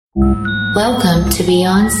Welcome to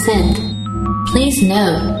Beyond Synth. Please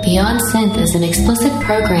note, Beyond Synth is an explicit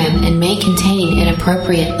program and may contain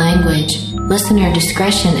inappropriate language. Listener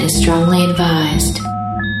discretion is strongly advised.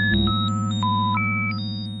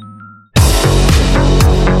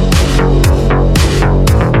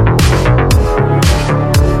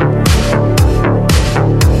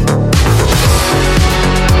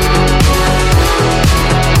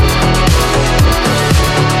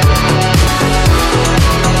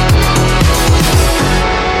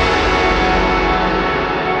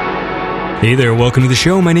 Hey there, welcome to the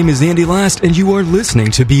show. My name is Andy Last, and you are listening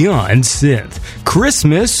to Beyond Synth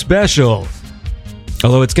Christmas Special.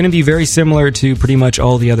 Although it's going to be very similar to pretty much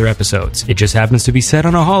all the other episodes. It just happens to be set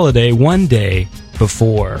on a holiday one day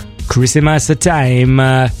before Christmas time.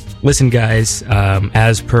 Listen, guys,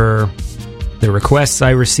 as per the requests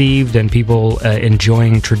I received and people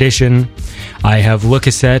enjoying tradition, I have Le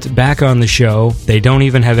Cassette back on the show. They don't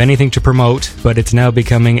even have anything to promote, but it's now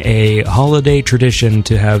becoming a holiday tradition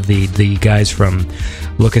to have the guys from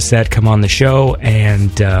Le Cassette come on the show.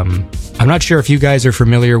 And I'm not sure if you guys are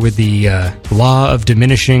familiar with the law of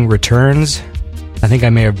diminishing returns. I think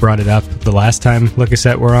I may have brought it up the last time Le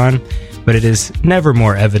Cassette were on, but it is never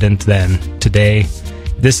more evident than today.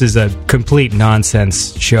 This is a complete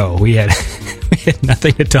nonsense show. We had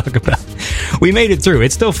nothing to talk about. We made it through.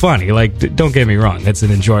 It's still funny. Like, don't get me wrong. It's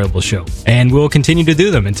an enjoyable show. And we'll continue to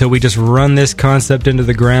do them until we just run this concept into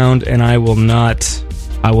the ground, and I will not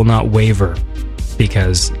waver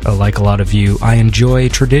because, like a lot of you, I enjoy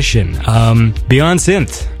tradition. Beyond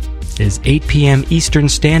Synth is 8 p.m. Eastern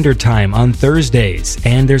Standard Time on Thursdays,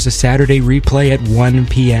 and there's a Saturday replay at 1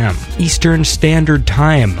 p.m. Eastern Standard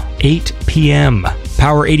Time, 8 p.m.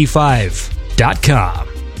 Power85.com.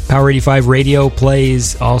 Power 85 Radio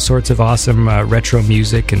plays all sorts of awesome retro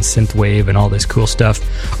music and synthwave and all this cool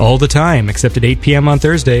stuff all the time, except at 8 p.m. on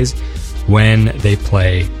Thursdays when they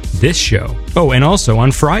play this show. Oh, and also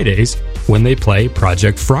on Fridays when they play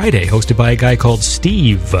Project Friday, hosted by a guy called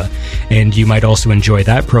Steve. And you might also enjoy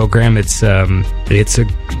that program. It's a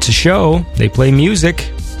show. They play music.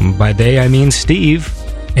 By they, I mean Steve.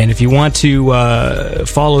 And if you want to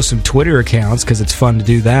follow some Twitter accounts, because it's fun to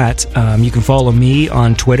do that, you can follow me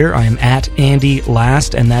on Twitter. I am at Andy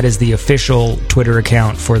Last, and that is the official Twitter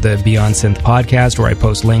account for the Beyond Synth podcast, where I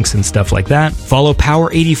post links and stuff like that. Follow Power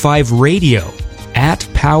 85 Radio. At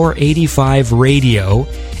Power 85 Radio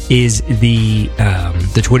is the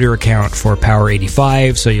Twitter account for Power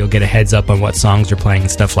 85, so you'll get a heads up on what songs are playing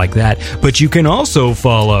and stuff like that. But you can also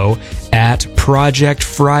follow at Project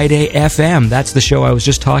Friday FM. That's the show I was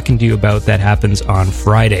just talking to you about that happens on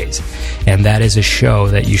Fridays. And that is a show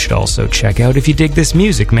that you should also check out if you dig this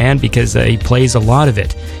music, man, because he plays a lot of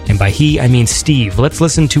it. And by he, I mean Steve. Let's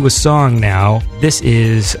listen to a song now. This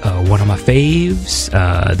is one of my faves.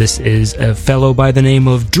 This is a fellow by the name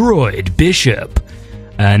of Droid Bishop.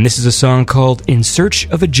 And this is a song called In Search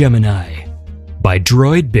of a Gemini by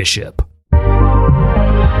Droid Bishop.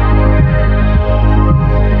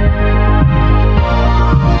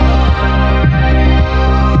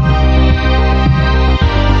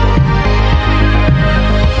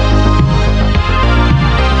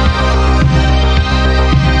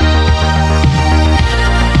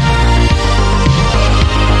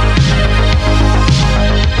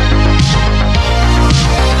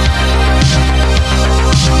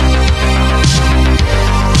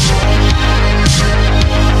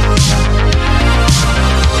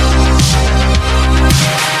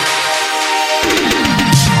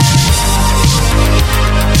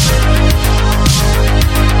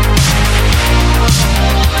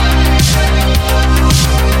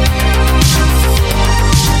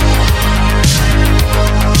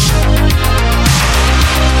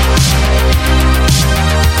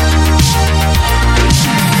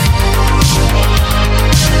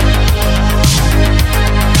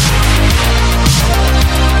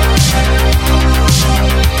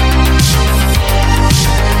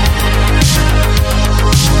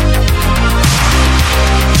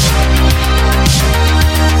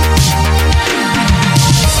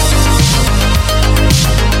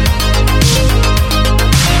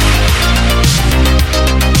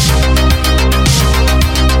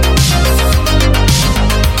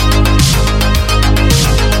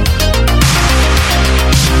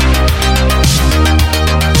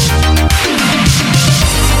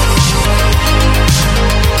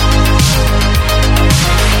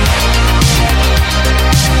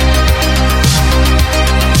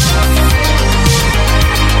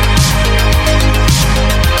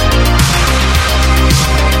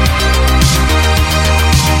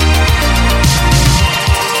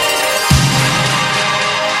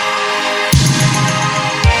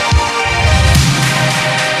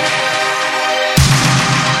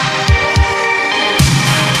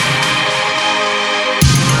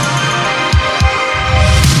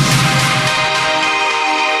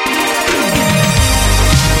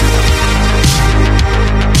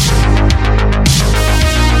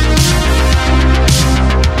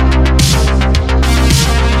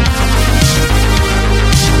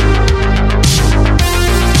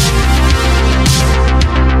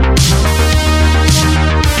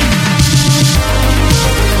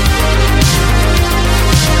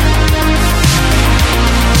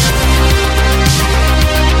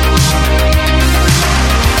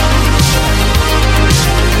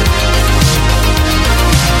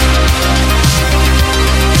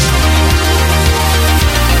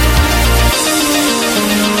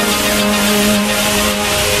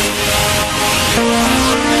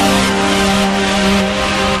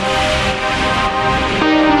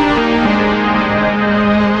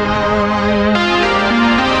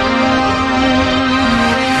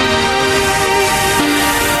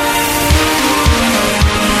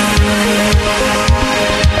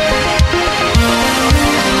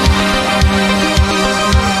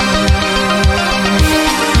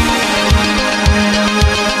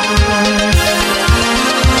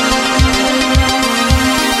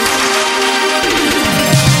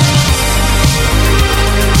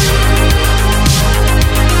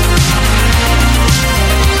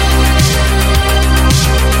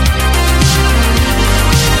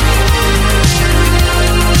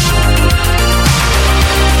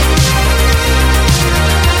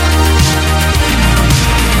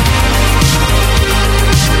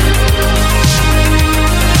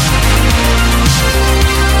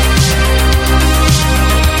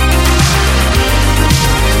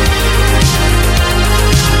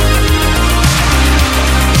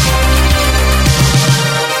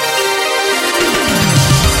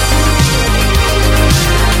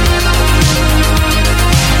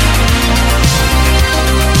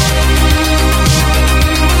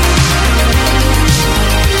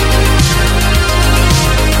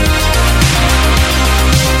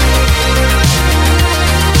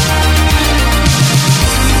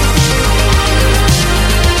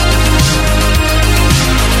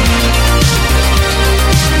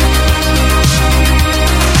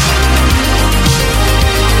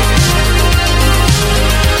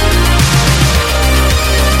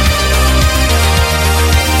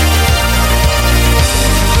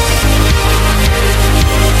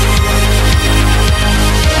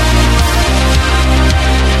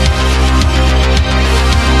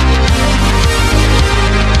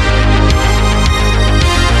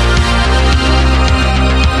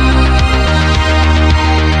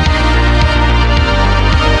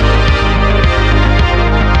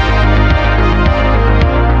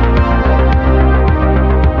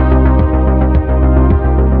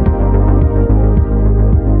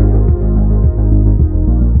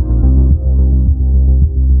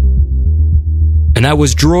 And that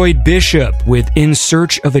was Droid Bishop with In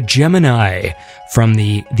Search of a Gemini from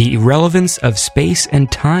the Irrelevance of Space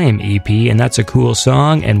and Time EP, and that's a cool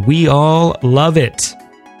song, and we all love it.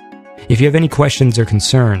 If you have any questions or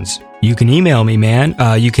concerns, you can email me, man.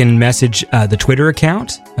 You can message the Twitter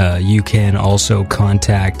account. You can also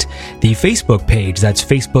contact the Facebook page. That's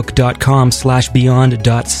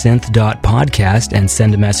facebook.com/beyond.synth.podcast and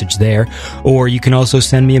send a message there. Or you can also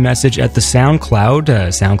send me a message at the SoundCloud,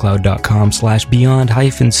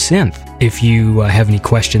 soundcloud.com/beyond-synth. If you have any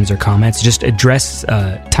questions or comments, just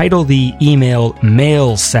title the email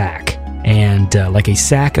Mail Sack. And like a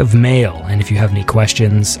sack of mail. And if you have any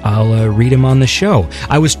questions, I'll read them on the show.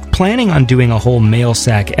 I was planning on doing a whole mail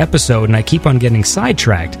sack episode, and I keep on getting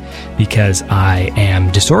sidetracked because I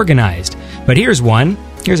am disorganized. But here's one.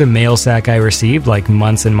 Here's a mail sack I received like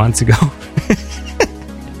months and months ago. It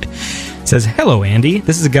says, "Hello, Andy.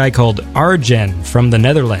 This is a guy called Arjen from the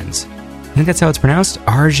Netherlands." I think that's how it's pronounced.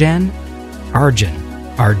 Arjen?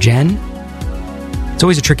 Arjen? It's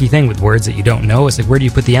always a tricky thing with words that you don't know. It's like, where do you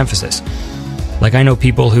put the emphasis? Like, I know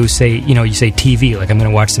people who say, you say TV, like I'm going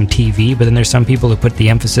to watch some TV, but then there's some people who put the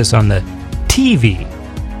emphasis on the TV.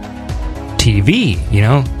 TV,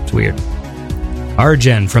 it's weird.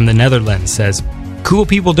 Arjen from the Netherlands says, "Cool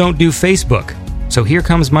people don't do Facebook. So here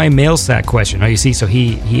comes my mail sack question." Oh, you see, so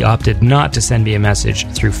he opted not to send me a message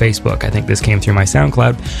through Facebook. I think this came through my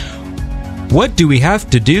SoundCloud. "What do we have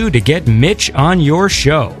to do to get Mitch on your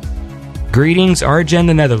show? Greetings, Arjen,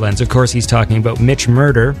 the Netherlands." Of course, he's talking about Mitch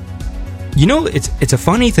Murder. It's a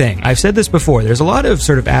funny thing. I've said this before. There's a lot of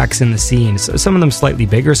sort of acts in the scene. Some of them slightly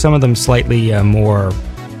bigger, some of them slightly more...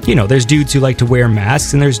 there's dudes who like to wear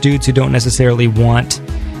masks, and there's dudes who don't necessarily want,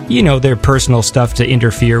 their personal stuff to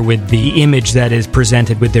interfere with the image that is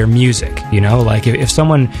presented with their music. Like if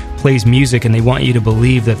someone plays music and they want you to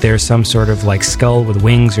believe that there's some sort of like skull with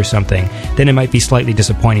wings or something, then it might be slightly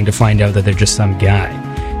disappointing to find out that they're just some guy.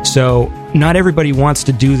 So, not everybody wants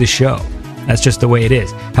to do the show. That's just the way it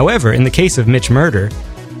is. However, in the case of Mitch Murder,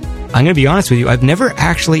 I'm going to be honest with you, I've never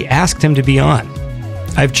actually asked him to be on.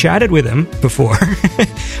 I've chatted with him before,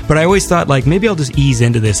 but I always thought, like, maybe I'll just ease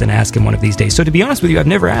into this and ask him one of these days. So, to be honest with you, I've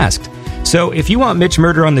never asked. So, if you want Mitch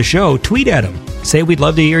Murder on the show, tweet at him. Say, "We'd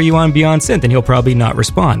love to hear you on Beyond Synth," and he'll probably not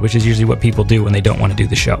respond, which is usually what people do when they don't want to do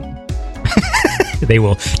the show. They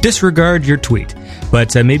will disregard your tweet.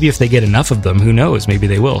 But maybe if they get enough of them, who knows? Maybe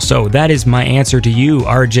they will. So that is my answer to you,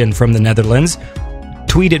 Arjen from the Netherlands.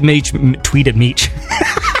 Tweet at Meech. Tweet at Meech,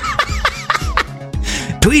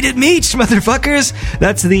 motherfuckers!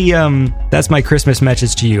 That's my Christmas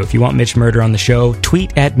message to you. If you want Mitch Murder on the show,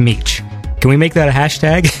 tweet at Meech. Can we make that a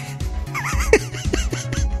hashtag?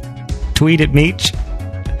 Tweet at Meech.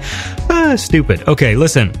 Stupid. Okay,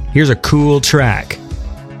 listen. Here's a cool track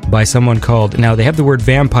by someone called... Now, they have the word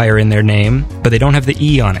vampire in their name, but they don't have the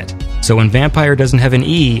E on it. So when vampire doesn't have an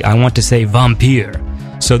E, I want to say vampire.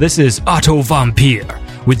 So this is Otto Vampire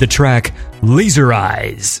with the track Laser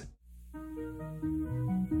Eyes.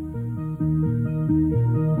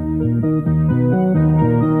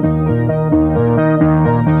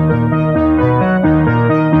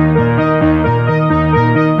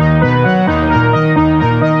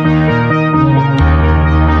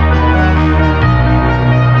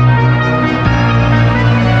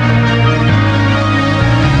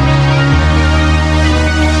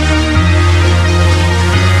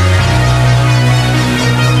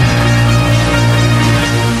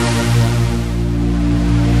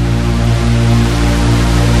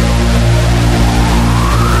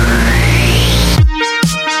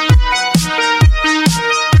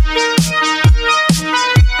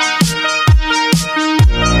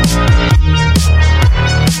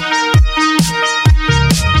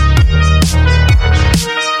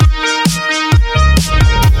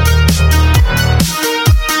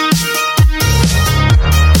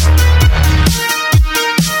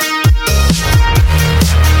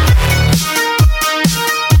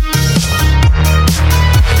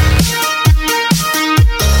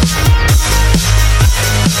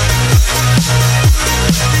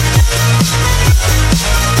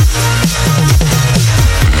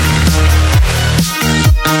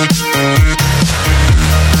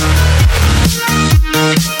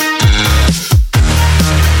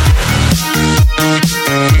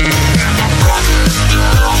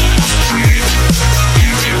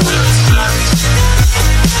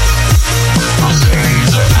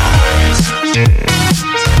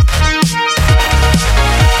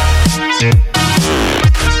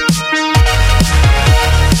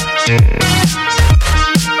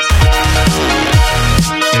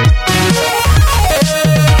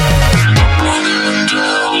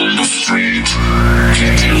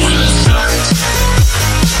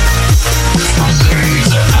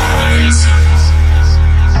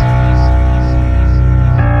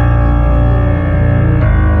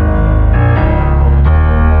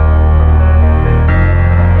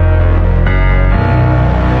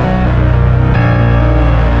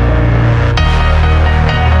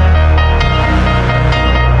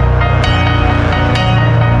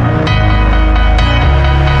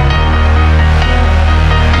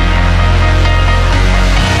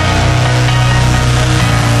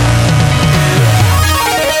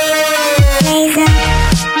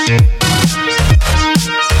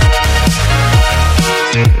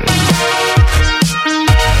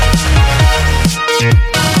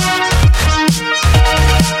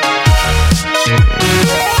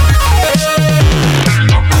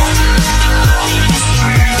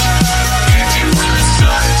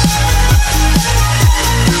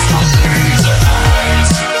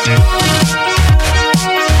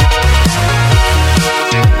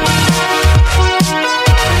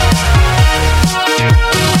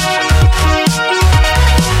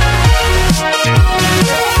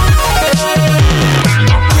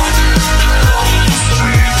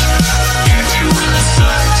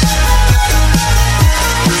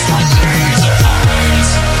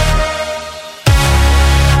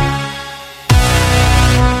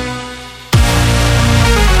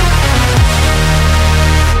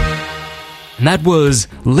 And that was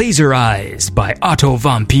Laser Eyes by Otto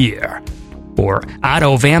Vampire. Or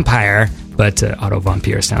Otto Vampire, but Otto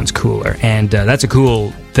Vampire sounds cooler. And that's a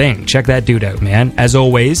cool thing. Check that dude out, man. As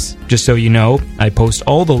always, just so you know, I post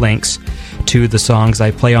all the links to the songs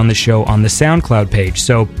I play on the show on the SoundCloud page.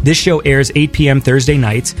 So this show airs 8 p.m. Thursday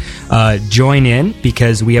nights. Join in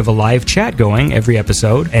because we have a live chat going every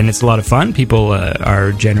episode, and it's a lot of fun. People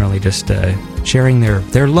are generally just sharing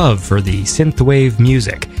their love for the synthwave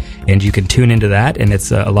music. And you can tune into that, and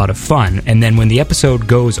it's a lot of fun. And then when the episode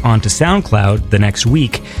goes onto SoundCloud the next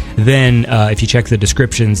week, then if you check the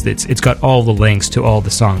descriptions, it's got all the links to all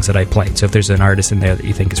the songs that I played. So if there's an artist in there that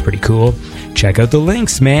you think is pretty cool, check out the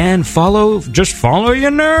links, man. Just follow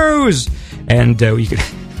your nose. And you can...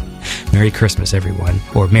 Merry Christmas, everyone.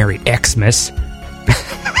 Or Merry Xmas.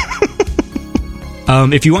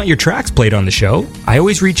 If you want your tracks played on the show, I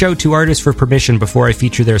always reach out to artists for permission before I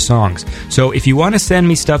feature their songs. So if you want to send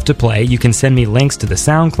me stuff to play, you can send me links to the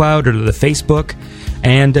SoundCloud or to the Facebook.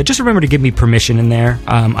 And just remember to give me permission in there.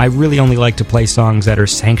 I really only like to play songs that are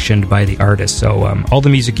sanctioned by the artist. So all the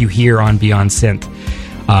music you hear on Beyond Synth,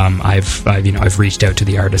 I've reached out to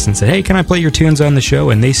the artist and said, hey, can I play your tunes on the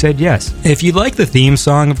show? And they said yes. If you like the theme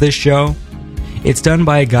song of this show, it's done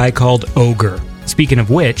by a guy called Ogre. Speaking of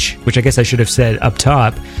which I guess I should have said up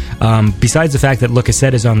top, besides the fact that Look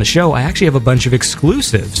Cassette is on the show, I actually have a bunch of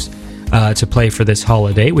exclusives to play for this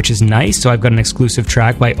holiday, which is nice. So I've got an exclusive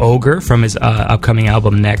track by Ogre from his upcoming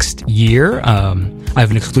album next year. I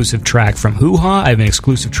have an exclusive track from Hoo Ha. I have an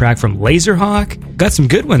exclusive track from Laserhawk. Got some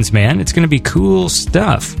good ones, man. It's going to be cool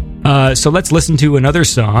stuff. So let's listen to another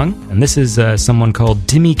song. And this is someone called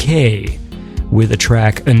Timmy K with a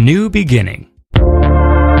track, A New Beginning.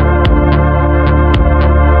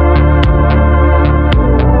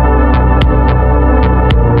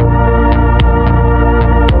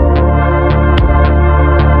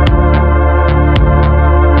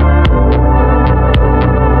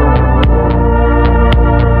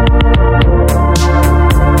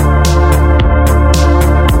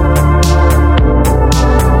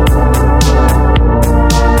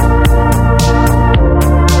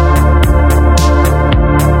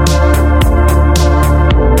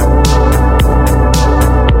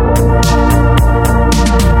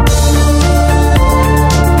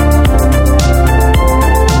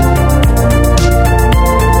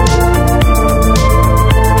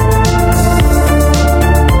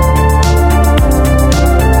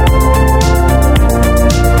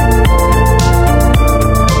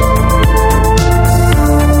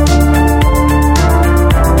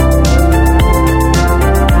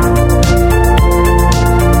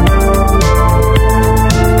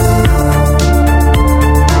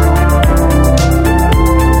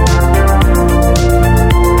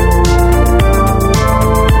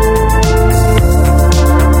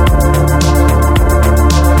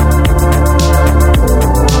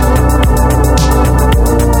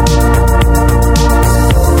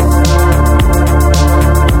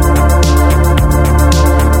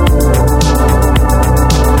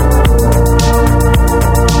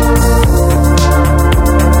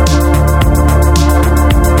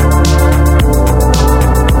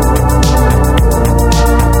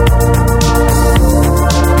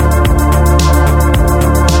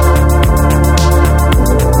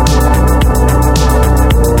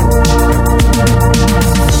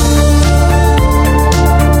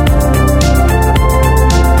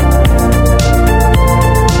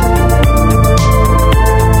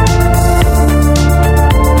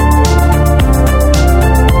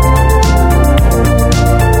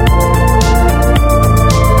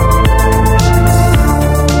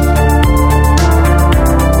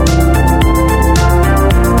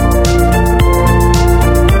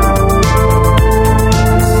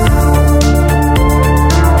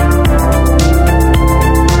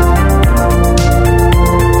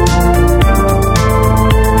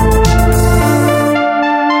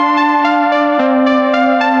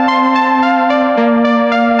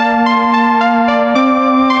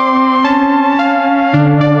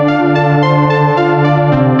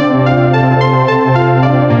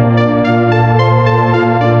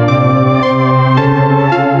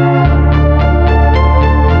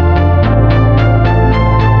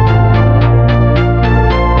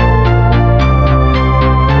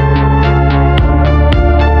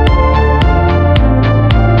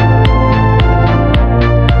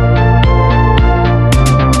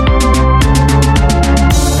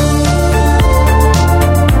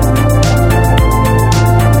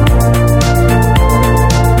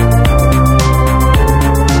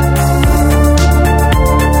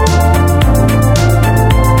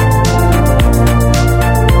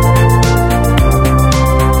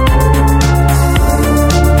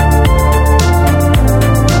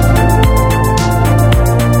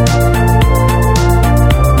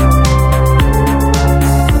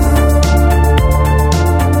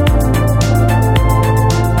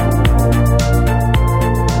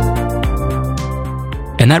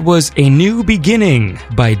 And that was A New Beginning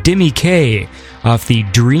by Dimmy K off the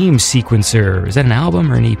Dream Sequencer. Is that an album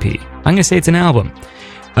or an EP? I'm going to say it's an album.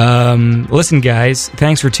 Listen, guys,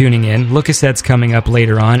 thanks for tuning in. Look-a-Set's coming up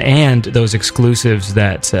later on, and those exclusives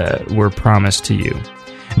that were promised to you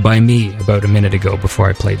by me about a minute ago before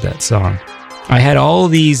I played that song. I had all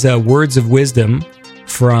these words of wisdom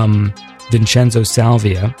from Vincenzo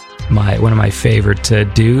Salvia, one of my favorite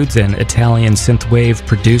dudes, an Italian synthwave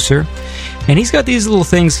producer. And he's got these little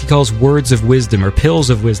things he calls words of wisdom, or pills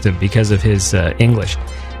of wisdom, because of his English.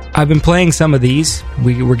 I've been playing some of these.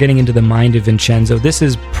 We're getting into the mind of Vincenzo. This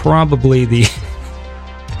is probably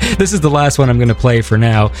this is the last one I'm going to play for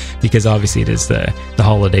now, because obviously it is the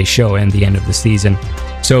holiday show and the end of the season.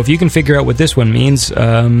 So if you can figure out what this one means,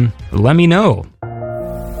 let me know.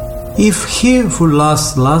 If he who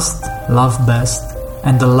loves last, love best,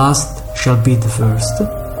 and the last shall be the first,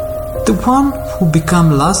 the one who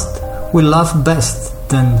become last will love best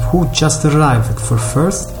than who just arrived for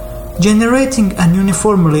first, generating an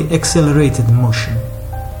uniformly accelerated motion.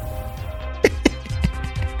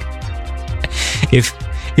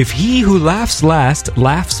 If he who laughs last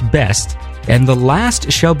laughs best, and the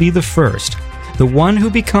last shall be the first, the one who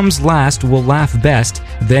becomes last will laugh best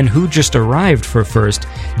than who just arrived for first,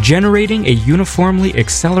 generating a uniformly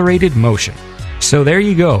accelerated motion. So there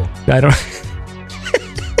you go.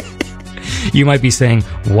 You might be saying,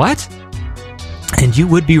 what? And you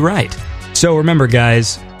would be right. So remember,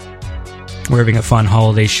 guys, we're having a fun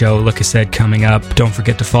holiday show. Look-a-Set coming up. Don't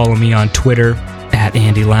forget to follow me on Twitter,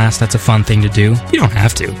 @AndyLast. That's a fun thing to do. You don't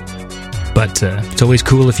have to, but it's always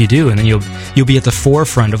cool if you do, and then you'll be at the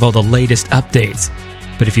forefront of all the latest updates.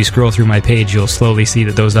 But if you scroll through my page, you'll slowly see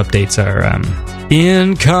that those updates are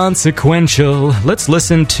inconsequential. Let's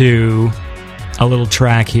listen to a little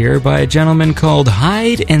track here by a gentleman called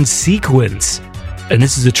Hide and Sequence, and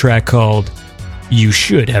this is a track called You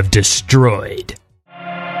Should Have Destroyed.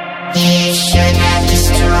 You should have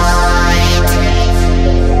destroyed.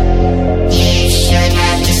 You should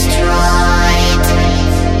have destroyed.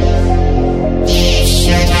 You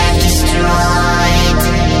should have destroyed.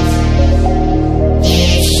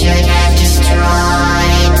 You should have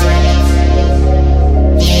destroyed.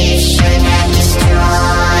 You should have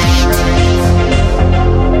destroyed.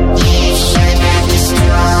 You should have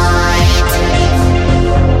destroyed.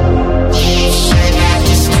 You should have destroyed. You should have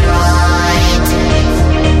destroyed.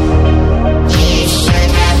 You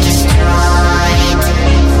should have destroyed.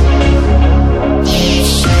 You should have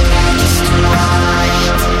destroyed.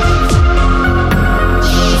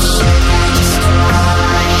 You should have destroyed. You should have destroyed. You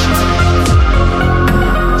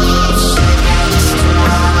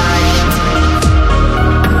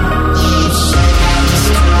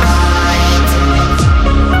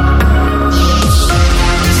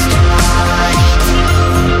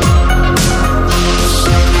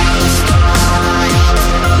should have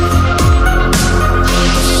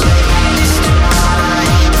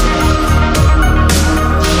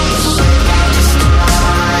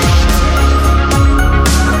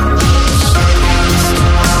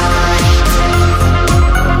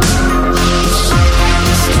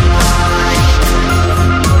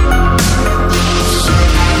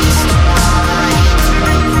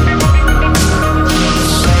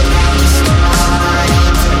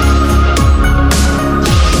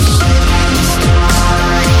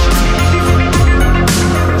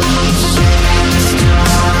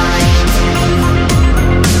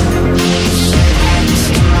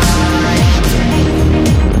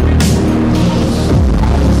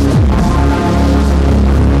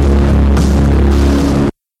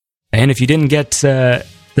And if you didn't get the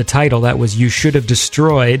title, that was You Should Have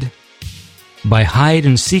Destroyed by Hide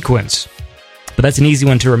and Sequence. But that's an easy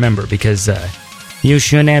one to remember, because You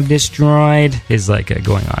Should Have Destroyed is like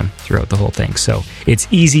going on throughout the whole thing. So it's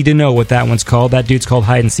easy to know what that one's called. That dude's called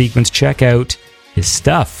Hide and Sequence. Check out his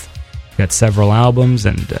stuff. Got several albums,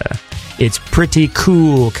 and it's pretty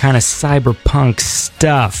cool, kind of cyberpunk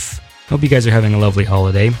stuff. Hope you guys are having a lovely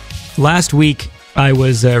holiday. Last week, I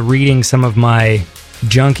was reading some of my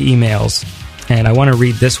junk emails, and I want to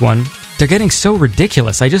read this one. They're getting so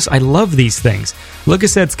ridiculous. I love these things.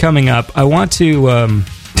 Look-a-Set's coming up. I want to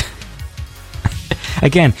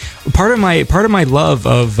again, part of my love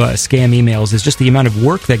of scam emails is just the amount of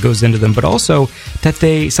work that goes into them, but also that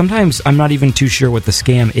sometimes I'm not even too sure what the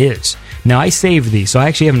scam is. Now, I saved these, so I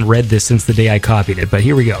actually haven't read this since the day I copied it, but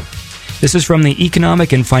here we go. This is from the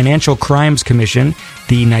Economic and Financial Crimes Commission,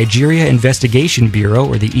 the Nigeria Investigation Bureau,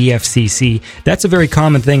 or the EFCC. That's a very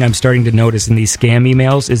common thing I'm starting to notice in these scam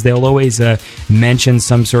emails, is they'll always mention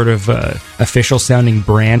some sort of official-sounding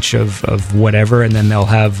branch of whatever, and then they'll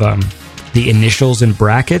have the initials in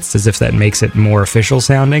brackets, as if that makes it more official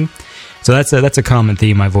sounding. So that's a common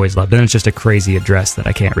theme I've always loved. Then it's just a crazy address that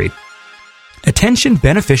I can't read. Attention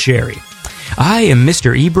beneficiary. I am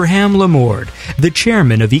Mr. Ibrahim Lamord, the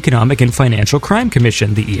chairman of Economic and Financial Crime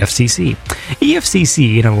Commission, the EFCC.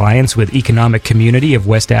 EFCC, in alliance with Economic Community of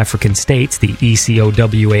West African States, the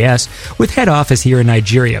ECOWAS, with head office here in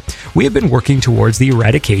Nigeria, we have been working towards the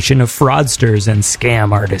eradication of fraudsters and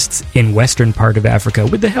scam artists in western part of Africa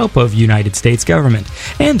with the help of United States government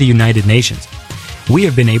and the United Nations. We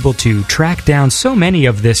have been able to track down so many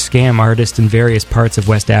of this scam artists in various parts of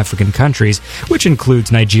West African countries, which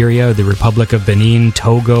includes Nigeria, the Republic of Benin,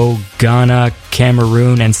 Togo, Ghana,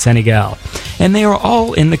 Cameroon, and Senegal. And they are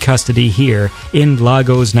all in the custody here in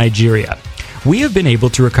Lagos, Nigeria. We have been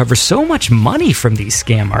able to recover so much money from these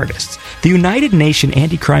scam artists. The United Nations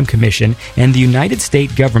Anti-Crime Commission and the United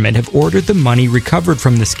States government have ordered the money recovered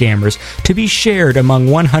from the scammers to be shared among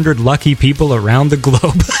 100 lucky people around the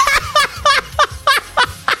globe.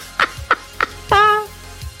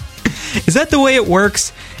 Is that the way it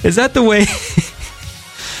works? Is that the way...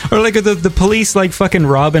 Or like the police like fucking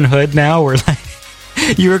Robin Hood now, where like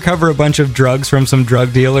you recover a bunch of drugs from some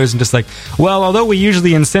drug dealers and just like, well, although we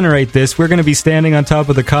usually incinerate this, we're going to be standing on top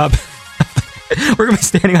of the cop... we're going to be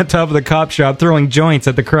standing on top of the cop shop throwing joints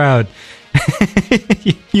at the crowd.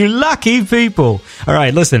 You lucky people. All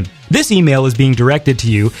right, listen. This email is being directed to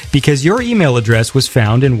you because your email address was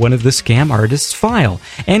found in one of the scam artists' file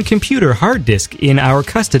and computer hard disk in our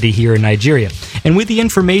custody here in Nigeria. And with the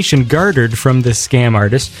information garnered from this scam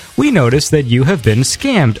artist, we noticed that you have been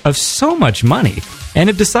scammed of so much money and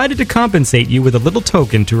have decided to compensate you with a little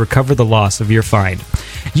token to recover the loss of your find.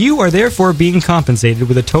 You are therefore being compensated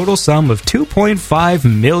with a total sum of $2.5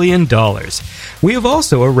 million. We have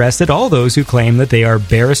also arrested all those who claim that they are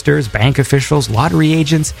barristers, bank officials, lottery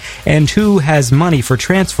agents, and who has money for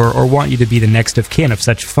transfer or want you to be the next of kin of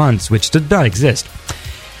such funds, which did not exist.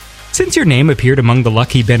 Since your name appeared among the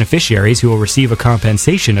lucky beneficiaries who will receive a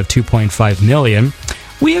compensation of $2.5 million,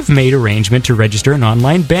 we have made arrangement to register an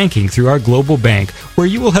online banking through our global bank, where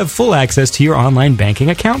you will have full access to your online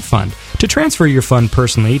banking account fund. To transfer your fund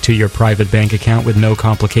personally to your private bank account with no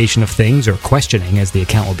complication of things or questioning, as the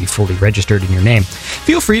account will be fully registered in your name,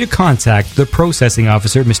 feel free to contact the processing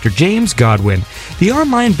officer, Mr. James Godwin. The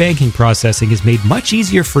online banking processing is made much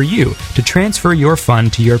easier for you to transfer your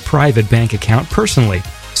fund to your private bank account personally.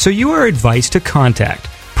 So you are advised to contact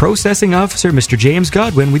Processing Officer Mr. James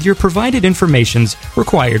Godwin with your provided informations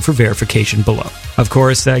required for verification below. Of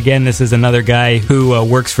course, again, this is another guy who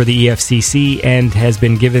works for the EFCC and has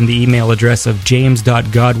been given the email address of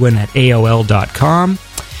james.godwin@aol.com.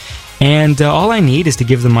 And all I need is to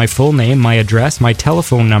give them my full name, my address, my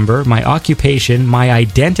telephone number, my occupation, my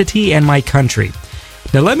identity, and my country.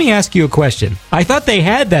 Now, let me ask you a question. I thought they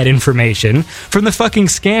had that information from the fucking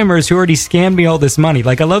scammers who already scammed me all this money.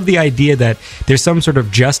 Like, I love the idea that there's some sort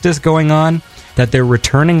of justice going on, that they're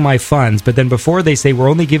returning my funds, but then before they say we're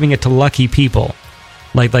only giving it to lucky people.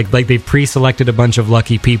 Like they pre-selected a bunch of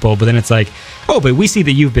lucky people, but then it's like, oh, but we see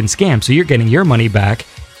that you've been scammed, so you're getting your money back.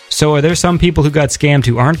 So are there some people who got scammed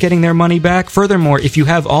who aren't getting their money back? Furthermore, if you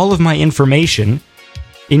have all of my information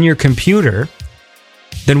in your computer,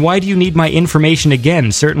 then why do you need my information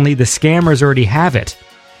again? Certainly the scammers already have it.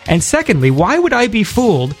 And secondly, why would I be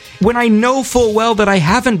fooled when I know full well that I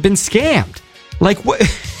haven't been scammed? Like, what?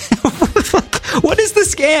 What is the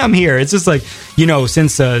scam here? It's just like, you know,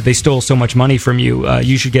 since they stole so much money from you,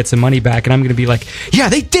 you should get some money back. And I'm going to be like, yeah,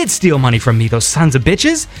 they did steal money from me, those sons of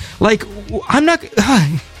bitches. Like, I'm not...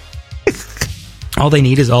 All they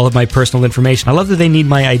need is all of my personal information. I love that they need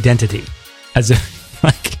my identity. As if,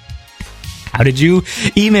 like... How did you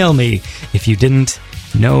email me if you didn't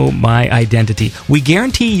know my identity? We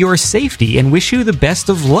guarantee your safety and wish you the best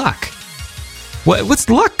of luck. What's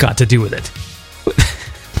luck got to do with it?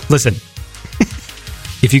 Listen,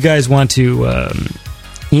 if you guys want to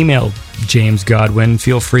email James Godwin,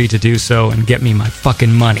 feel free to do so and get me my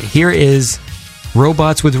fucking money. Here is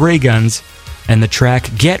Robots with Ray Guns and the track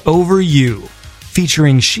Get Over You,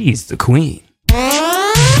 featuring She's the Queen.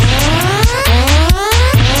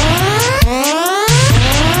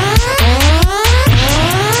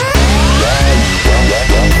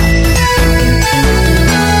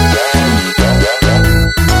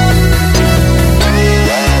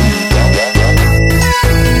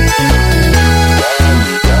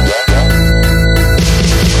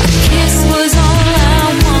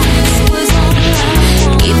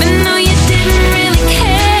 Even though you didn't really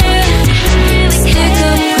care,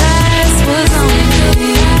 sticker price was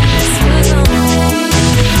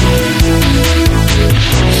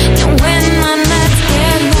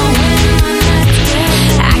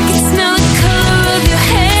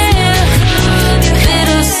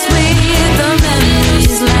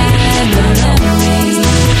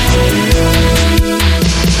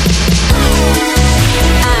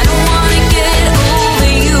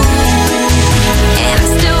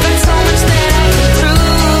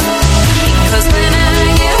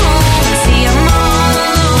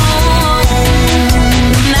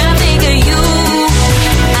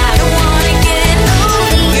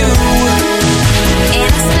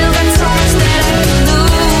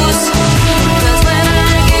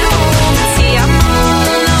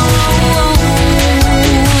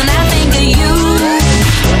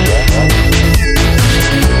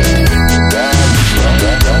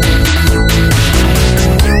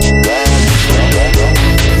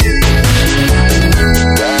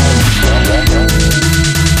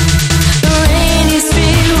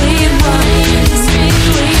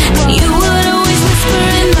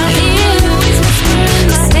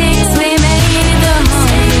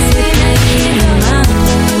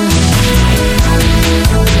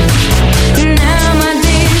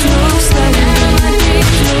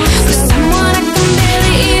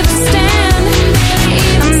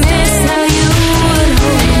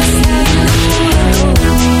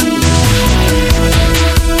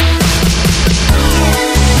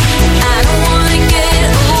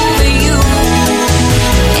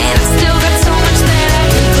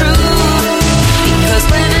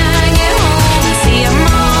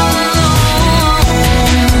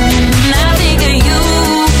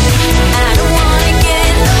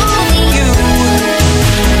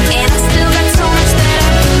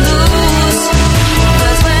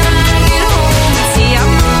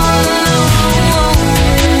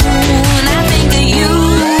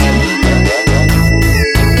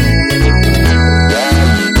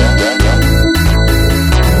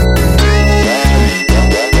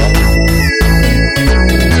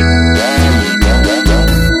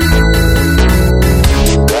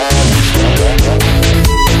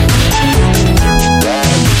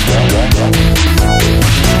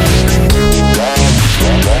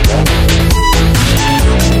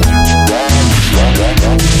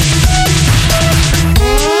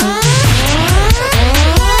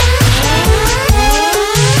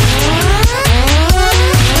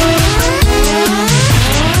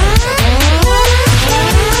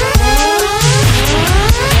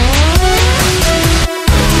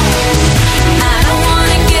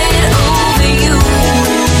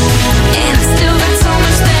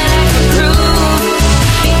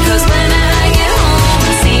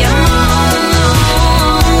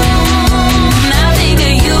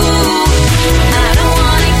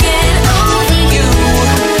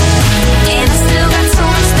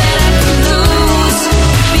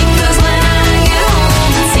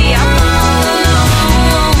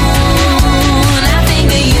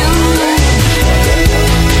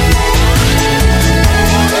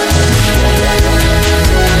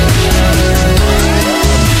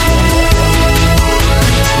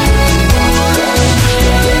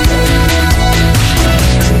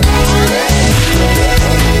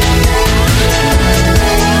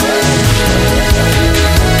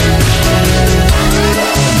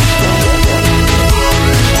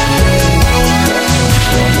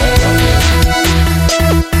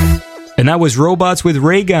And that was Robots with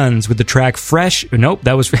Ray Guns with the track Fresh. Nope,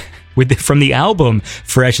 that was from the album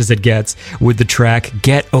Fresh as It Gets with the track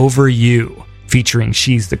Get Over You, featuring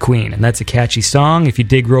She's the Queen. And that's a catchy song. If you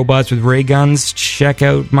dig Robots with Ray Guns, check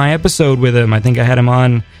out my episode with him. I think I had him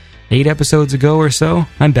on 8 episodes ago or so.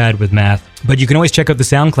 I'm bad with math. But you can always check out the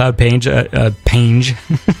SoundCloud page.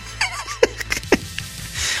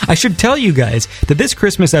 I should tell you guys that this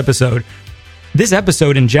Christmas episode, this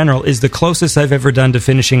episode in general, is the closest I've ever done to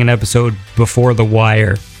finishing an episode before The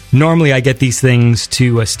Wire. Normally I get these things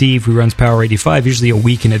to Steve, who runs Power 85, usually a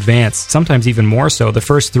week in advance, sometimes even more so. The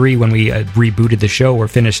first 3 when we rebooted the show were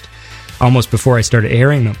finished almost before I started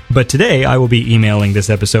airing them. But today I will be emailing this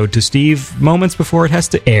episode to Steve moments before it has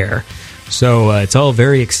to air. So it's all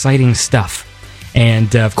very exciting stuff.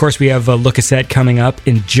 And of course we have Look-A-Set coming up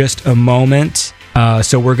in just a moment.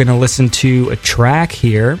 So we're going to listen to a track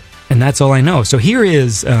here. And that's all I know. So here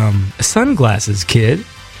is Sunglasses Kid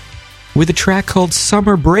with a track called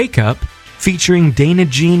Summer Breakup featuring Dana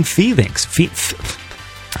Jean Phoenix.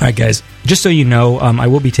 All right, guys, just so you know, I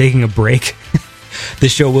will be taking a break.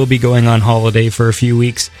 This show will be going on holiday for a few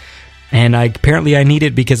weeks. And apparently I need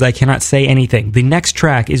it because I cannot say anything. The next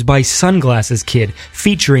track is by Sunglasses Kid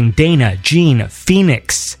featuring Dana Jean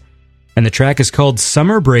Phoenix. And the track is called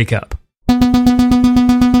Summer Breakup.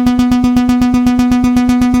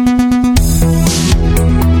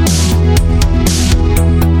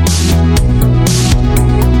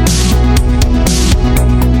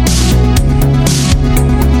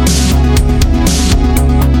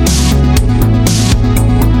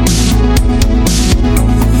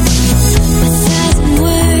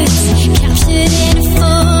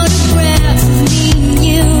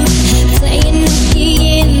 Playing with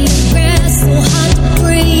me in the grass, so hard to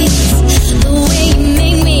breathe.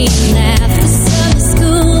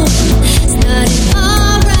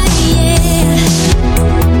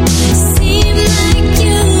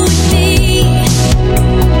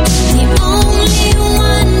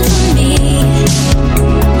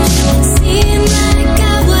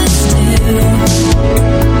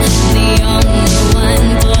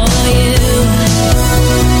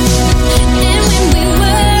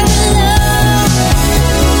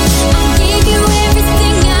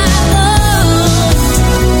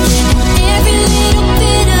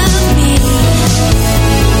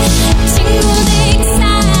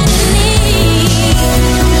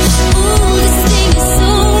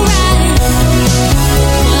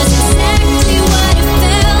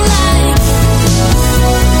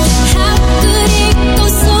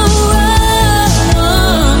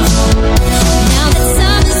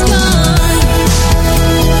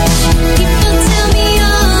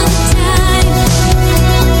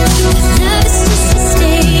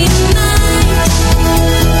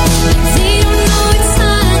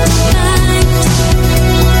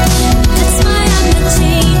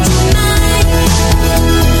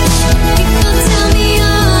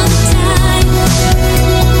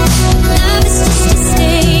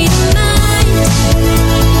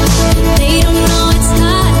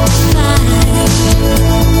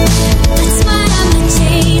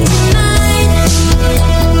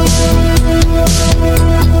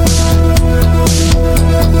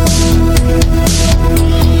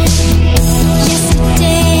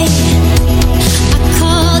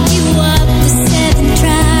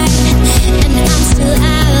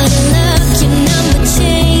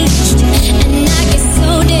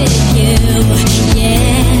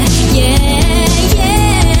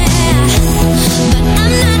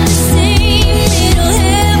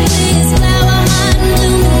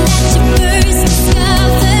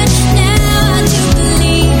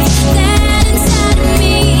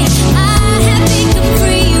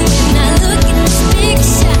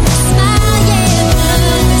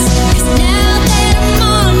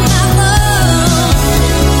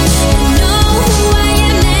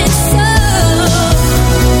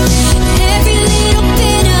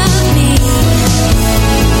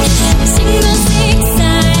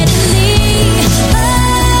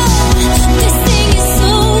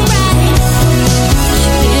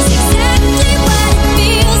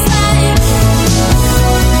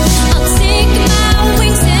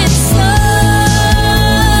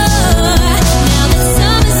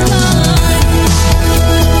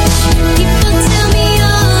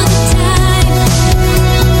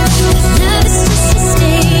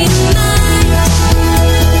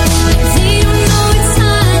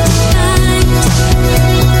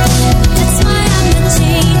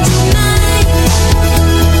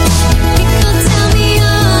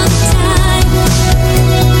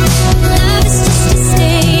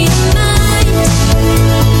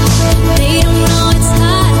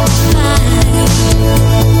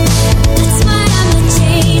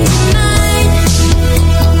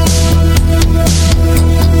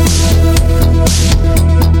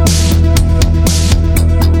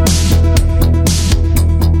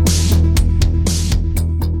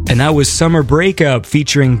 And that was Summer Breakup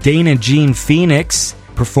featuring Dana Jean Phoenix,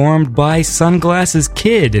 performed by Sunglasses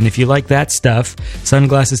Kid. And if you like that stuff,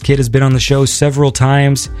 Sunglasses Kid has been on the show several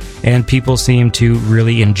times, and people seem to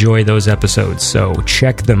really enjoy those episodes. So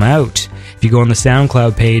check them out. If you go on the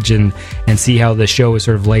SoundCloud page and see how the show is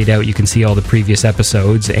sort of laid out, you can see all the previous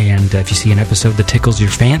episodes. And if you see an episode that tickles your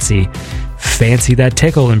fancy that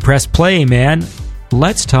tickle and press play, man.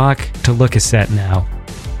 Let's talk to Lookasette now.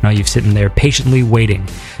 Now you've sitting there patiently waiting.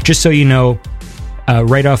 Just so you know,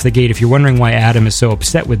 right off the gate, if you're wondering why Adam is so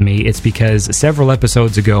upset with me, it's because several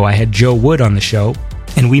episodes ago I had Joe Wood on the show,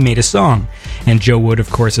 and we made a song. And Joe Wood, of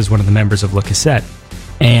course, is one of the members of Lookasette.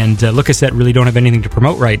 And Lookasette really don't have anything to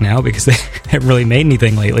promote right now because they haven't really made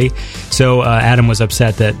anything lately. So Adam was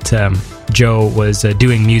upset that Joe was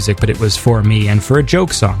doing music, but it was for me and for a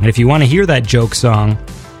joke song. And if you want to hear that joke song,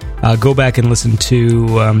 go back and listen to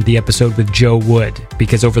the episode with Joe Wood,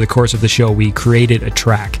 because over the course of the show we created a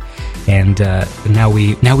track, and now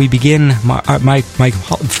we begin my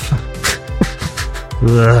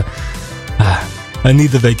I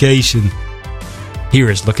need the vacation.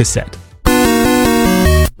 Here is Lookasette.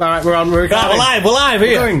 All right, we're live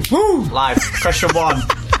here. Woo! Live, pressure 1.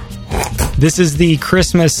 This is the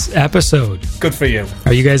Christmas episode. Good for you.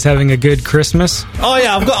 Are you guys having a good Christmas? Oh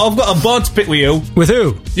yeah, I've got a bond to pick with you. With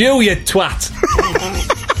who? You twat.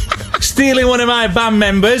 Stealing one of my band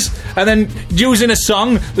members and then using a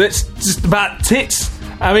song that's just about tits.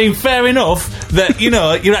 I mean, fair enough that,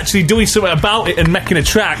 you're actually doing something about it and making a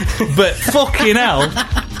track, but fucking hell,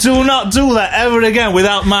 do not do that ever again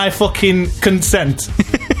without my fucking consent.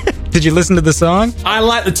 Did you listen to the song? I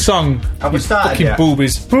like the song. Have we started fucking yet?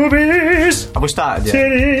 Boobies. Have we started yet?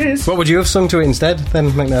 Titties. What would you have sung to it instead, then,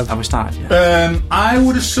 McNabb? Have we started yet? I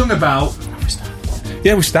would have sung about... Have we started?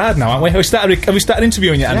 Yeah, we started now, aren't we? Have we started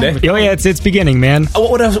interviewing yet, Andy? Oh yeah, it's beginning, man. What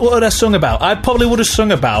would I sung about? I probably would have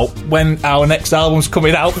sung about when our next album's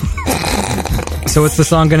coming out. So what's the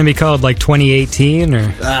song going to be called? Like 2018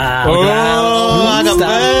 or? I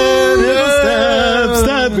got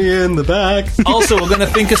Stab me in the back. Also, we're going to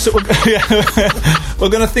think of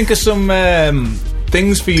some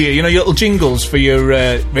things for you. Your little jingles for your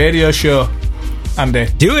radio show, Andy.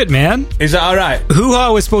 Do it, man. Is that all right?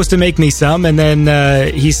 Hoo-Ha was supposed to make me some, and then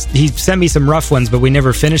he sent me some rough ones, but we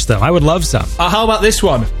never finished them. I would love some. How about this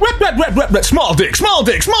one? Rep, small dick, small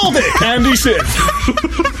dick, small dick. Andy said.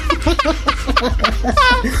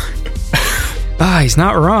 He's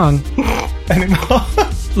not wrong. Anymore.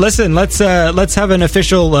 Listen, let's have an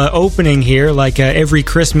official opening here. Like every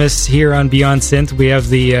Christmas here on Beyond Synth, we have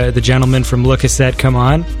the gentleman from Lookasette come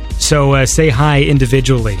on. So say hi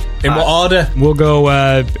individually. In what order? We'll go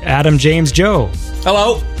Adam, James, Joe.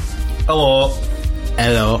 Hello. Hello.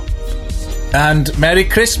 Hello. And Merry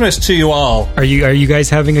Christmas to you all. Are you guys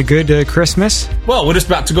having a good Christmas? Well, we're just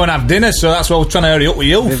about to go and have dinner, so that's why we're trying to hurry up with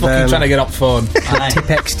you. Fucking trying to get off the phone.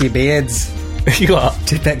 Tipexty beards. You what?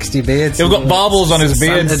 Tipexty beards. He's got baubles on his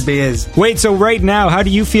beards. Sanded beards. Wait, so right now, how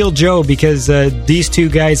do you feel, Joe? Because these two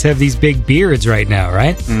guys have these big beards right now,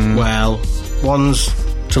 right? Well, one's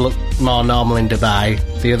to look more normal in Dubai,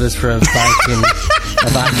 the other's for a Viking, a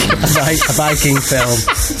Viking film.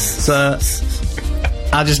 So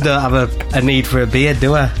I just don't have a need for a beard,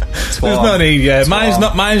 do I? There's no need. Yeah, mine's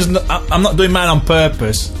not. I'm not doing mine on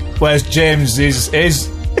purpose. Whereas James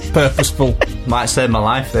is purposeful. Might save my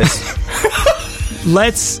life, this.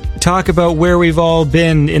 Let's talk about where we've all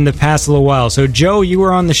been in the past little while. So, Joe, you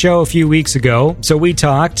were on the show a few weeks ago, so we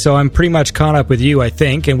talked. So I'm pretty much caught up with you, I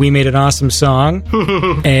think, and we made an awesome song.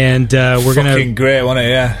 And we're Fucking great, wasn't it?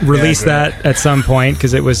 Yeah. Release Yeah, that at some point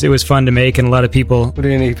because it was fun to make, and a lot of people. We're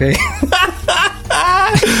doing EP.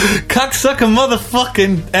 Cocksucker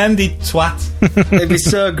motherfucking Andy twat. It'd be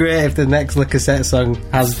so great if the next Lookasette song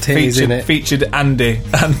has titties in it. Featured Andy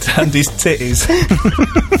and Andy's titties.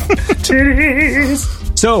 Titties.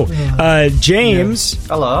 So, James,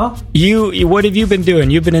 Hello. you what have you been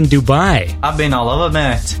doing? You've been in Dubai. I've been all over,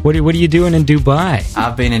 mate. What are you doing in Dubai?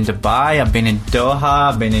 I've been in Dubai, I've been in Doha,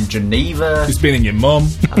 I've been in Geneva, It's been in your mum.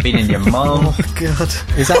 I've been in your mum. God,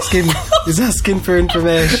 he's asking for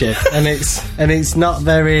information, and it's not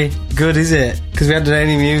very good, is it? Because we haven't done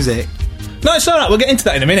any music. No, it's alright, we'll get into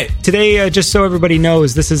that in a minute. Today, just so everybody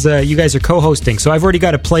knows, this is you guys are co-hosting, so I've already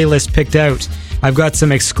got a playlist picked out. I've got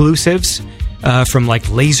some exclusives from like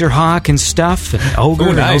Laserhawk and stuff, and Ogre,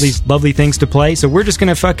 and all these lovely things to play. So we're just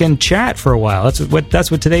gonna fucking chat for a while.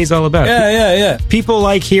 That's what today's all about. Yeah. People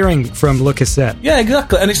like hearing from Lookasette. Yeah,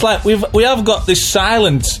 exactly. And it's like we have got this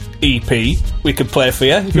silent EP we could play for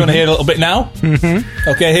you if you want to hear a little bit now. Mm-hmm.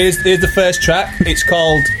 Okay, here's the first track. It's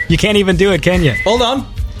called. You can't even do it, can you? Hold on.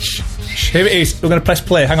 Here it is. We're gonna press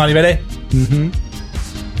play. Hang on, you ready? Mm-hmm.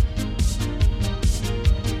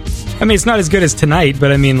 I mean, it's not as good as Tonight,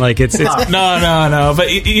 but I mean, like, it's No.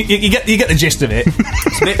 But you get the gist of it.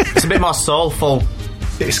 It's a bit more soulful.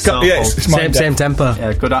 It's got it's Same tempo.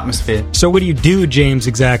 Yeah, good atmosphere. So what do you do, James,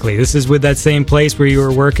 exactly? This is with that same place where you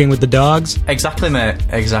were working with the dogs? Exactly, mate.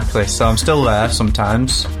 Exactly. So I'm still there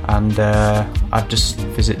sometimes, and I just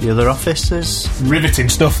visit the other offices. riveting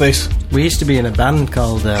stuff. This. We used to be in a band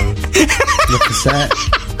called The Cassette.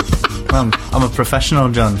 I'm a professional,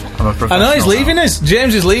 John. I'm a professional. I know he's now. leaving us.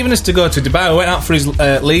 James is leaving us to go to Dubai. I went out for his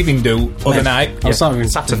leaving do other night. I'm sorry,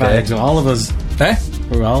 Saturday. so all of us, Eh?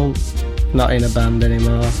 we're all not in a band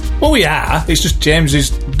anymore. Well, we are. It's just James is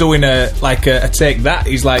doing a take that.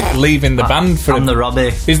 He's like leaving the band for. I'm the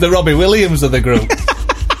Robbie. He's the Robbie Williams of the group.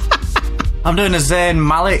 I'm doing a Zayn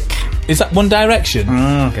Malik. Is that One Direction?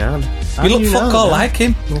 God. How You do look know fuck all that? like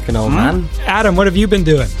him. Like an old man. Adam, what have you been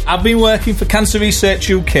doing? I've been working for Cancer Research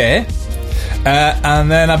UK,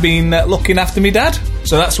 and then I've been looking after my dad.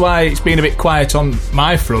 So that's why it's been a bit quiet on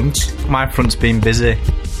my front. My front's been busy.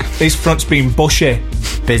 His front's been bushy.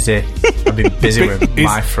 Busy. I've been busy with He's-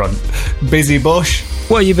 my front. Busy bush.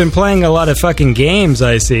 Well, you've been playing a lot of fucking games,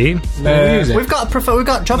 I see. Music. We've got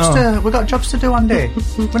jobs to do, Andy.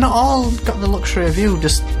 We're not all got the luxury of you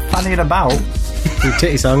just fanning about. Do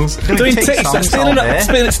titty songs. Doing tick tits, songs stealing, all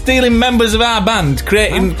day. stealing members of our band,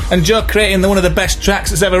 creating and Joe creating one of the best tracks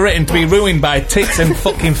that's ever written to be ruined by tits and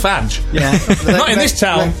fucking fadge. Yeah. Not in this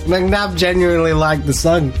town. McNabb genuinely liked the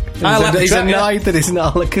song. I like the He's track, yeah. annoyed that it's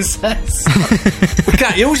not on the cassettes. We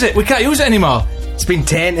can't use it. We can't use it anymore. It's been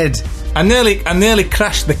tainted. I nearly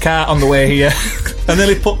crashed the car on the way here. I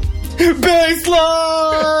nearly put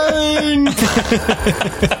Baseline!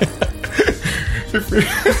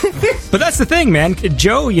 But that's the thing, man.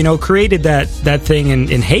 Joe, created that thing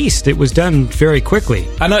in haste. It was done very quickly.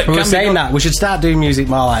 I know it We were can be saying that. We should start doing music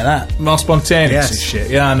more like that. more spontaneous Yes. and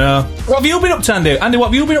shit. Yeah, I know. What have you been up to, Andy? Andy, what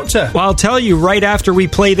have you been up to? Well, I'll tell you right after we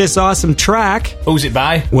play this awesome track. Who's it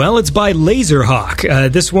by? Well, it's by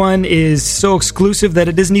Laserhawk. This one is so exclusive that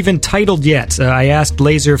it isn't even titled yet. I asked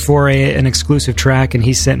Laser for an exclusive track, and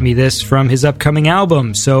he sent me this from his upcoming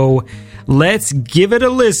album. So let's give it a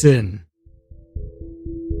listen.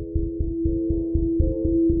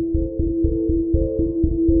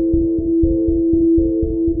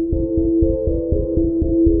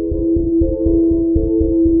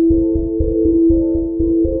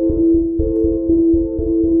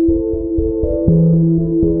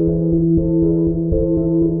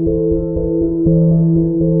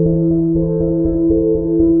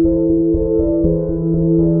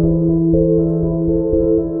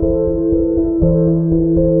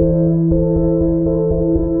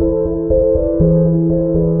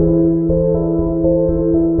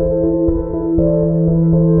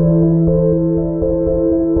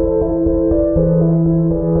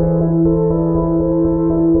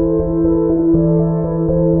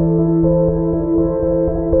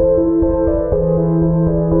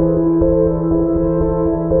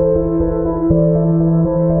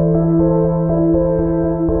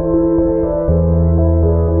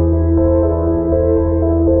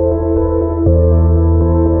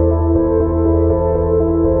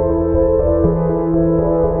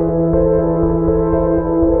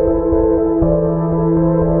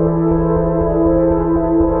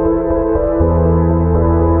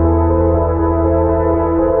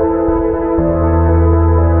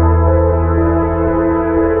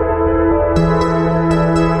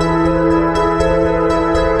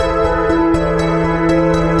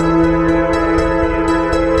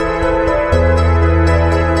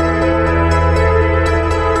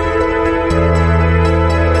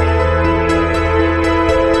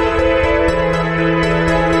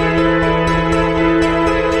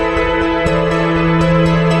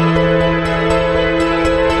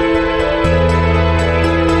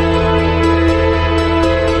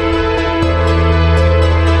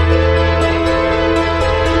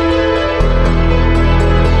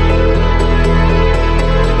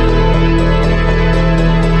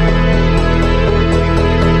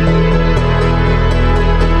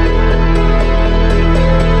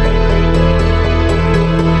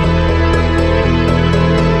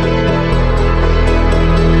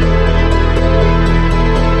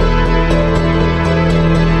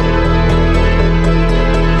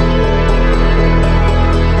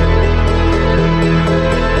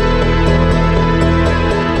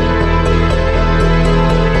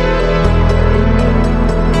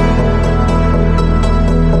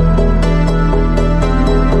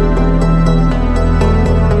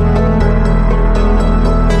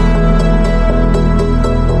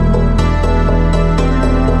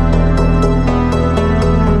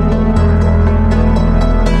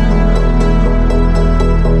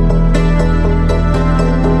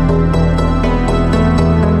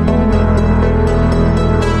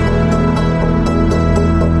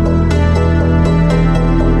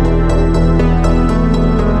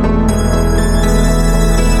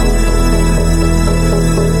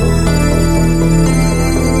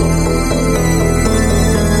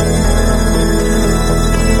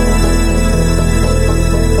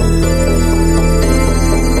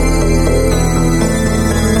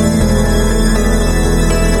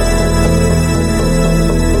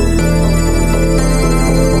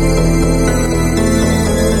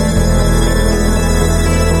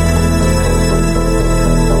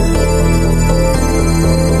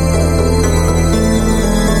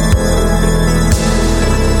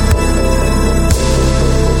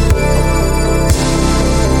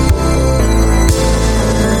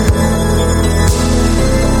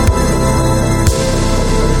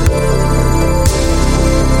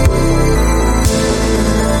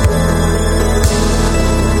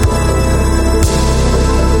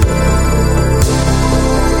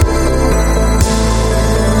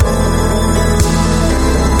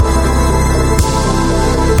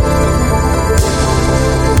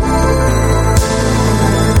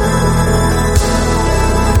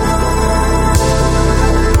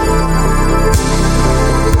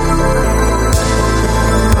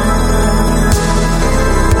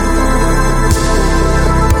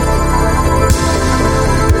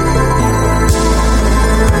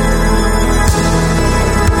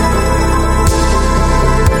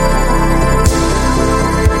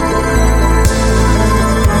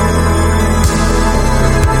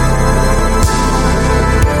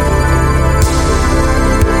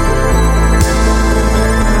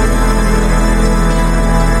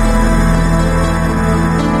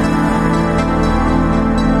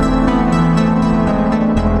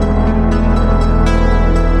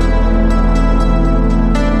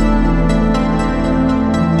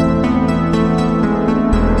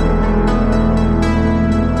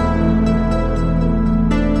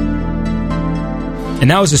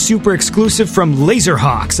 And that was a super exclusive from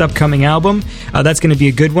Laserhawk's upcoming album. That's going to be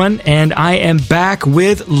a good one. And I am back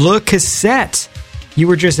with Le Cassette. You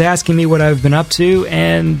were just asking me what I've been up to,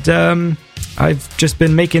 and I've just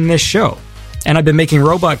been making this show. And I've been making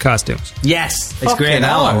robot costumes. Yes, it's Fucking great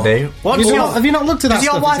hell, now. Andy. Have you not looked at that Does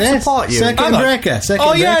your stuff? wife It's support you? Circuit Hang on. Breaker. Circuit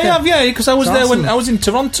Oh yeah, I Breaker. have, yeah, because I was It's there when awesome. I was in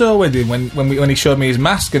Toronto with him when he showed me his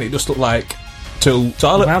mask, and it just looked like two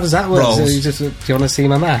toilet How does that work? rolls. So you just, do you want to see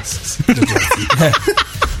my masks?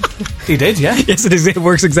 He did, yeah. Yes, it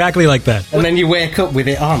works exactly like that. And then you wake up with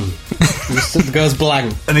it on. It goes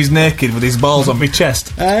blank. And he's naked with his balls on my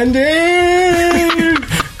chest. Andy!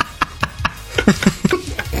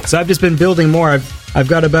 So I've just been building more. I've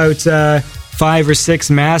got about 5 or 6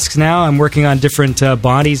 masks now. I'm working on different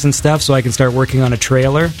bodies and stuff, so I can start working on a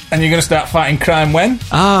trailer. And you're going to start fighting crime when?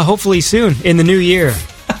 Hopefully soon, in the new year.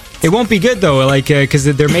 It won't be good though, like because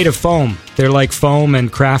they're made of foam. They're like foam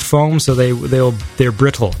and craft foam, so they're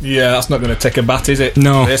brittle. Yeah, that's not going to take a bat, is it?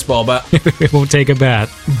 No. Baseball bat. It won't take a bat.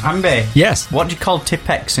 Andy. Yes. What do you call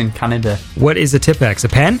Tipex in Canada? What is a Tipex? A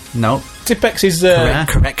pen? No. Tipex is...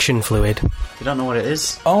 Correction fluid. You don't know what it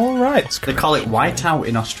is? All right. They call it whiteout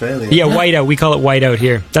in Australia. Yeah, whiteout. We call it whiteout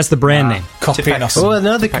here. That's the brand name. Copying Tipex. us. Oh,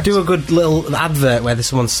 no, they could do a good little advert where there's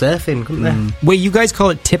someone surfing, couldn't they? Wait, you guys call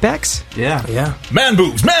it Tipex? Yeah. Yeah. Man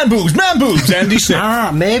boobs, man boobs, man boobs, Andy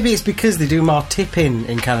said. Maybe it's because they do more tipping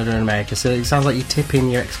in Canada and America, so it sounds like you're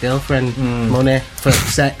tipping your ex-girlfriend money for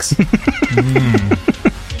sex.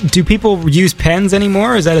 Do people use pens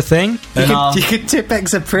anymore? Is that a thing? You could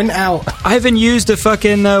Tipex a printout. I haven't used a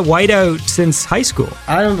fucking whiteout since high school.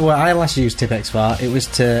 I remember what I last used Tipex for. It was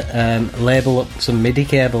to label up some MIDI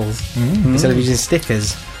cables instead of using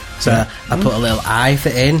stickers. So I put a little I for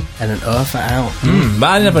in and an O for out. But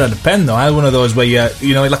I never had a pen though. I had one of those where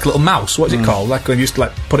you know, like a little mouse. What's it called? Like when you used to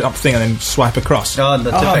like put it up the thing and then swipe across. Oh,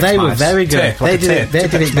 the Oh, Tipex they were mice. very good. Tape, like a tape. They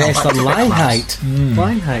did it based on line height.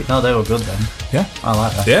 Line height. No, they were good then. Yeah, I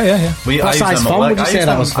like that. yeah, yeah, yeah. I What use size them at font work. would you say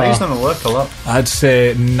that was I use for? them at work a lot. I'd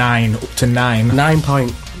say 9 up to 9. 9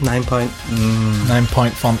 point. 9 point.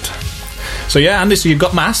 9-point font. So yeah, Andy. So you've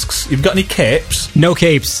got masks. You've got any capes? No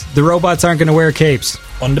capes. The robots aren't going to wear capes.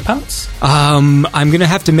 Underpants? I'm going to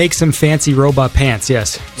have to make some fancy robot pants,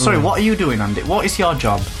 yes. Sorry, what are you doing, Andy? What is your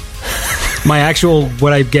job? My actual,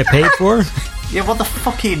 what I get paid for? Yeah, what the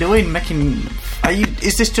fuck are you doing?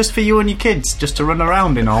 Is this just for you and your kids, just to run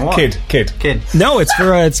around in or what? Kid. No, it's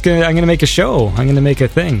for, I'm going to make a show. I'm going to make a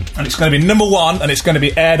thing. And it's going to be number 1, and it's going to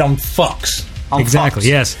be aired on Fox. On Exactly, Fox.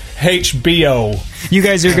 yes. HBO. You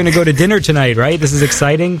guys are going to go to dinner tonight, right? This is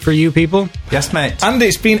exciting for you people? Yes, mate. Andy,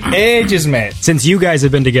 it's been ages, mate. Since you guys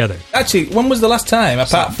have been together. Actually, when was the last time?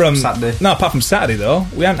 Apart from Saturday. No, apart from Saturday though,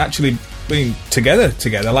 we haven't actually been together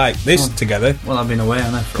like this together. Well, I've been away,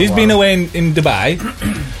 haven't I? He's been away in Dubai.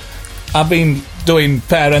 I've been doing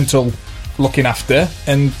parental looking after,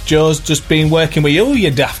 and Joe's just been working with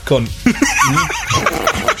you daft cunt.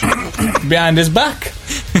 Behind his back.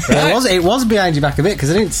 It was behind your back a bit because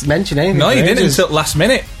I didn't mention anything. No, for you didn't ages. until last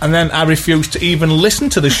minute, and then I refused to even listen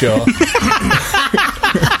to the show.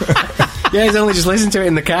 Yeah, he's only just listened to it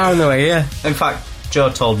in the car on the way. Yeah. In fact, Joe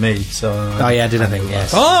told me, so... Oh yeah, I did. I think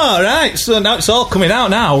yes. Oh, right, so now it's all coming out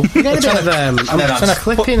now. You get a bit of I'm that's- trying to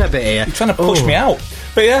clip in a bit here. You're trying to push me out.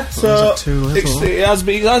 But yeah, so is it too little? it has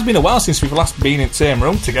been a while since we've last been in the same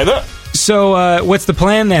room together. So, what's the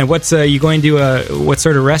plan then? What's you going to? What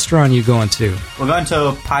sort of restaurant are you going to? We're going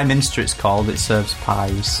to Pie Minster, it's called. It serves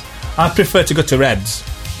pies. I prefer to go to Reds.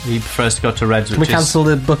 He prefers to go to Reds, Can we which is cancel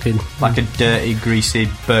the booking? like a dirty, greasy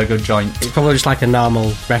burger joint. It's probably just like a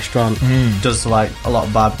normal restaurant. Does like a lot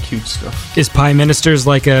of barbecued stuff. Is Pie Ministers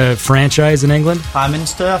like a franchise in England? Pie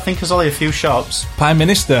Minster, I think there's only a few shops. Prime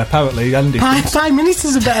Minister, apparently, Andy. Pie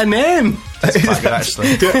Minister's a better name. It's quite good,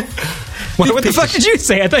 actually. What the fuck did you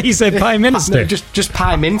say? I thought you said Pie Minister. No, just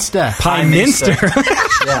Pie Minster. Pie Minster.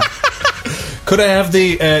 Yeah. Could I have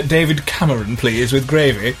the David Cameron, please, with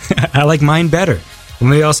gravy? I like mine better.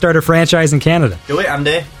 Maybe I'll start a franchise in Canada. Do it,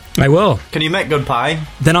 Andy. I will. Can you make good pie?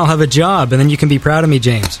 Then I'll have a job, and then you can be proud of me,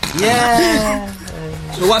 James. Yeah.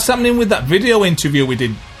 So what's happening with that video interview we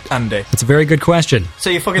did, Andy? It's a very good question. So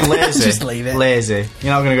you're fucking lazy. Just leave it. Lazy.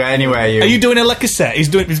 You're not going to go anywhere, you. Are you doing a Le Cassette? He's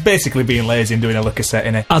basically being lazy and doing a Le Cassette,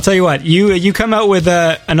 innit? I'll tell you what. You come out with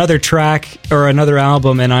another track or another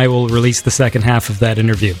album, and I will release the second half of that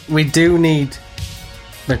interview. We do need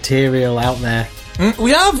material out there.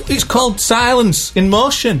 We have. It's called Silence in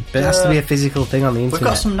Motion. But it has to be a physical thing on the internet. We've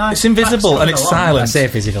got some nice... It's invisible tracks and it's coming along. I silent. say a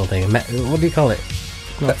physical thing. What do you call it?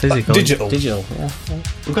 Not physical. digital. Digital, yeah.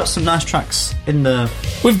 We've got some nice tracks in the...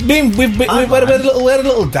 We've I had a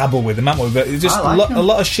little dabble with them, haven't we? But it's just I like a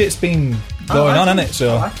lot of shit's been going on, hasn't it?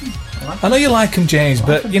 So I like 'em. I know you like them, James,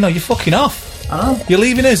 but, you're fucking off. I know. You're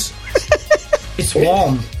leaving us. It's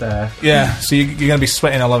warm there. Yeah, so you're going to be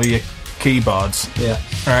sweating all over your keyboards. Yeah.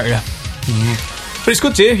 Right, yeah. But it's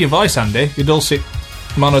good to hear your voice, Andy. Your dulcet,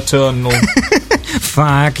 monotonal...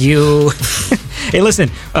 Fuck you. Hey, listen,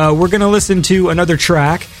 we're going to listen to another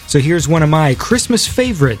track. So here's one of my Christmas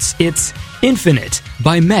favorites. It's Infinite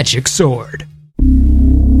by Magic Sword.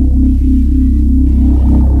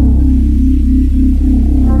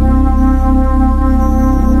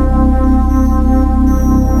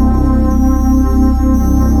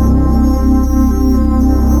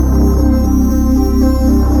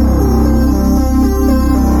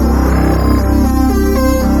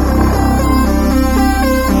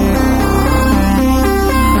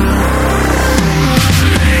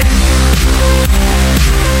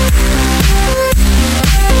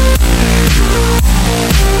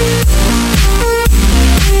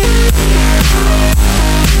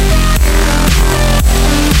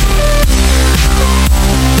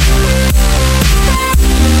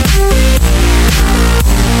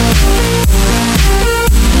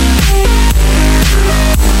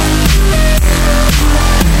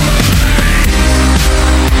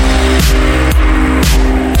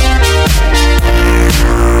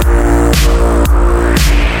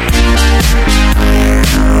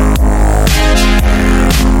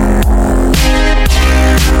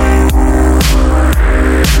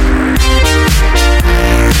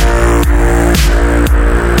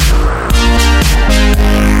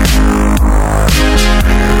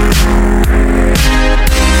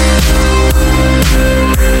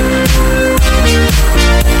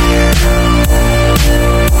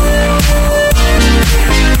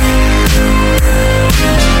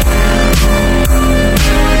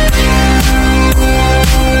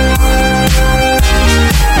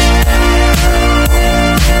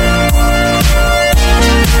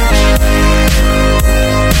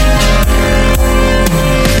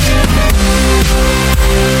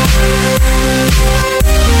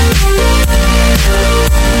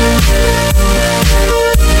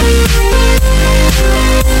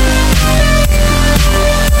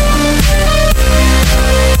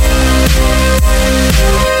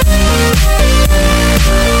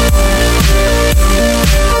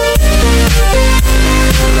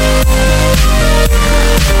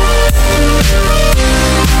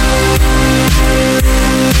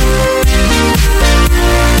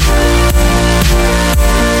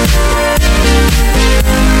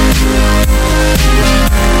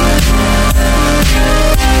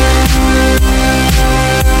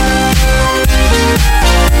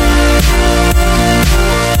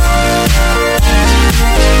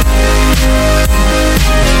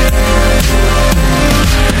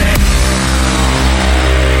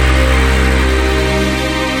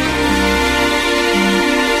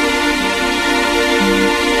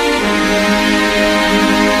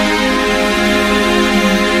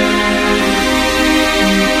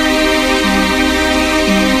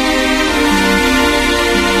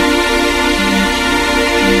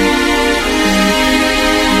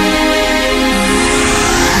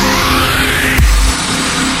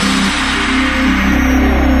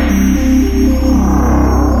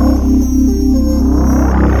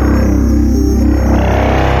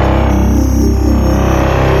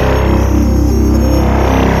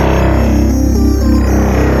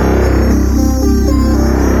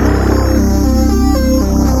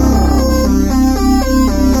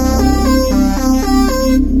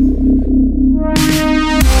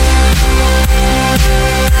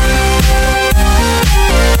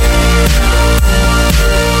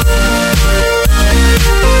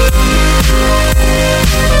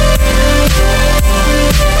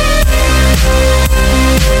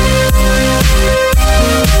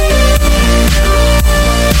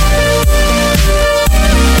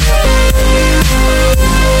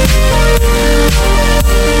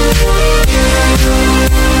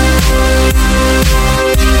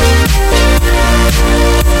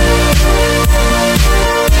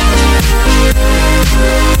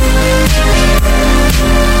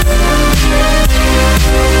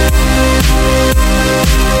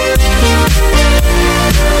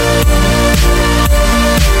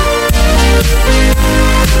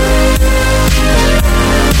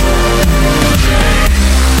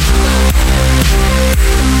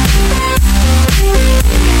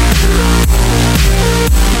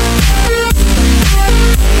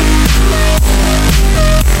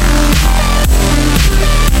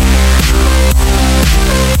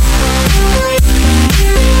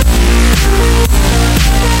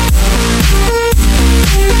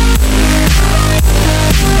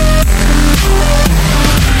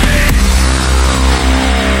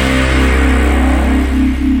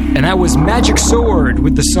 Magic Sword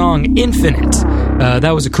with the song Infinite.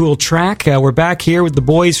 That was a cool track. We're back here with the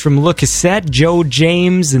boys from Le Cassette, Joe,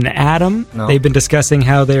 James, and Adam. No. They've been discussing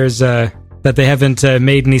how there's that they haven't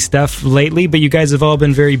made any stuff lately, but you guys have all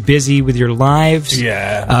been very busy with your lives.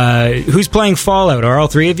 Yeah. Who's playing Fallout? Are all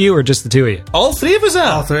three of you, or just the two of you? All three of us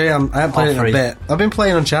are. All three. I haven't played it in three. a bit. I've been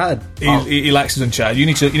playing Uncharted. He likes his Uncharted. You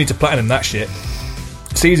need to platinum that shit.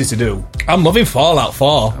 It's easy to do. I'm loving Fallout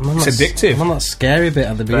 4. It's addictive. I'm on that scary bit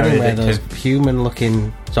at the beginning where those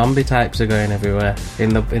human-looking zombie types are going everywhere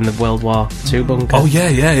in the World War II bunker. Oh yeah.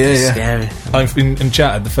 Scary. I've been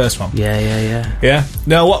Uncharted, the first one. Yeah. Yeah.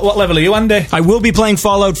 Now, what level are you, Andy? I will be playing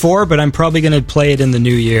Fallout 4, but I'm probably going to play it in the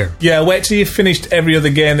new year. Yeah, wait till you've finished every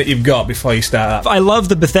other game that you've got before you start that. I love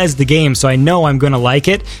the Bethesda game, so I know I'm going to like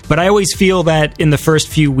it, but I always feel that in the first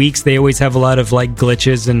few weeks they always have a lot of like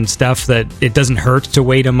glitches and stuff that it doesn't hurt to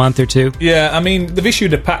wait a month or two. Yeah, I mean, they've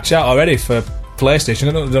issued a patch out already for PlayStation.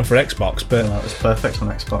 I don't know if they've done for Xbox, but... That was perfect on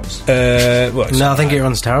Xbox. No, I think it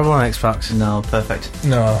runs terrible on Xbox. No, perfect.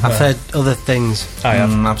 No. I've heard other things. I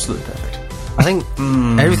have. Absolutely perfect. I think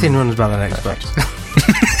everything runs bad on Xbox.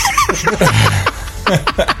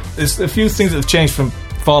 There's a few things that have changed from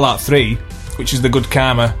Fallout 3, which is the good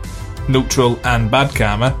karma, neutral and bad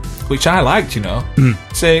karma, which I liked, you know.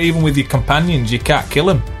 Say, even with your companions, you can't kill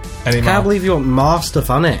them anymore. Can't believe you want more stuff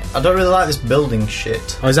on it. I don't really like this building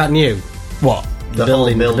shit. Oh, is that new? What? The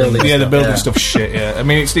building- whole the building Yeah, the building yeah. stuff shit, yeah. I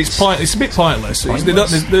mean, it's a bit pointless.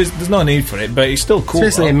 There's no need for it, but it's still cool.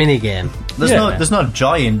 It's basically a though. mini game. There's no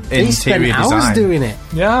joy in He spent interior hours design. doing it.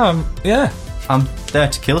 Yeah. I'm there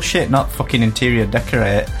to kill shit, not fucking interior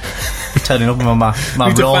decorate. Turning up with my You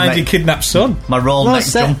need to roll find neck, your kidnapped son. my roll Well, neck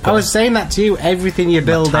jumper. I was saying that to you. Everything you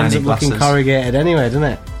build ends tiny up looking glasses. corrugated anyway, doesn't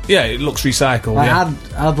it? Yeah, it looks recycled. Like, yeah.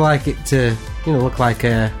 I'd like it to, look like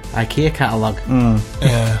a IKEA catalogue.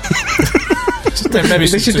 Yeah. Maybe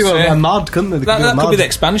They should do a mod, couldn't they? They That do a could mod. be the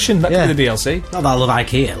expansion. That Yeah. could be the DLC. Not that I love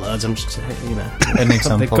IKEA loads. I'm just, An they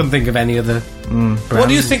example. couldn't think of any other. What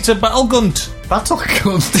do you think to Battlegunt?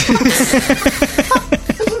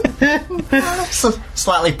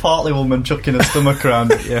 Slightly portly woman chucking her stomach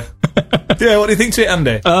around it, yeah. Yeah, what do you think to it,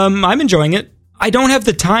 Andy? I'm enjoying it. I don't have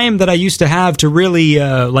the time that I used to have to really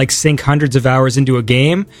sink hundreds of hours into a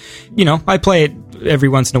game. You know, I play it every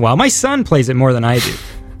once in a while. My son plays it more than I do,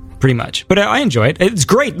 pretty much. But I enjoy it. It's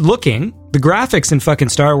great looking. The graphics in fucking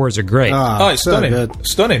Star Wars are great. Oh, it's so stunning, good.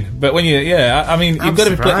 stunning. But when I mean, you've got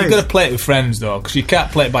to play it with friends though, because you can't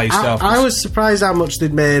play it by yourself. I was surprised how much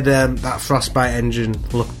they'd made that Frostbite engine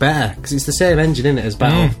look better, because it's the same engine in it as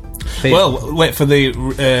Battle. Well, wait for the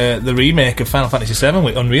remake of Final Fantasy VII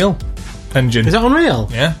with Unreal Engine. Is that Unreal?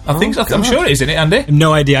 Yeah, I think so. I'm God. sure it is, isn't it, Andy?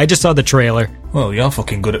 No idea. I just saw the trailer. Well, you're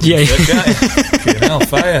fucking good at Yeah. research, aren't you? Fucking hell,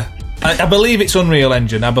 fire. I believe it's Unreal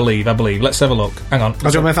Engine. I believe. Let's have a look. Hang on. Oh,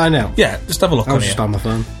 do you want me to find out? Yeah, just have a look I on was here. just on my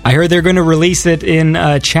phone. I heard they're going to release it in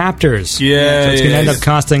chapters. Yeah, So it's going to end yeah. up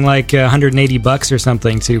costing like $180 or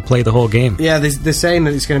something to play the whole game. Yeah, they're saying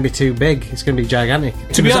that it's going to be too big. It's going to be gigantic.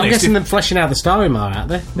 To be I'm honest, guessing they're fleshing out the story more, aren't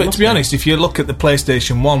they? But to be honest, if you look at the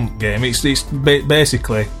PlayStation 1 game, it's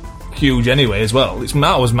basically huge anyway as well.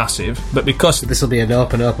 That was massive, but because This will be an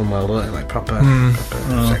open world, won't it? Like proper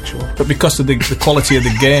sexual. of the quality of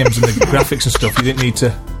the games and the graphics and stuff, you didn't need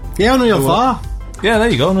to. Yeah, Unreal 4. Yeah, there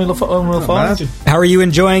you go. Unreal 4 bad. Engine. How are you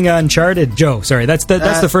enjoying Uncharted, Joe? Sorry, that's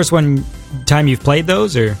the first time you've played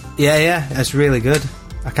those, or Yeah, it's really good.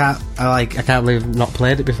 I can't believe I've not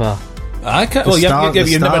played it before. I can't. The Well, story-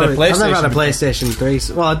 you've never had a I've PlayStation. never had a PlayStation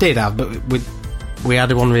 3. Well, I did have, but we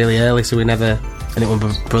had one really early, so we never. And it was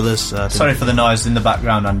my brothers. So I didn't- Sorry for the noise in the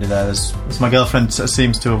background, Andy. There's my girlfriend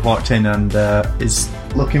seems to have walked in and is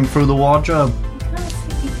looking through the wardrobe.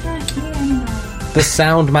 The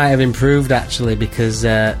sound might have improved actually because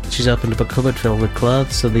she's opened up a cupboard filled with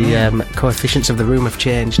clothes, so the coefficients of the room have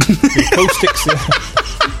changed. The acoustics.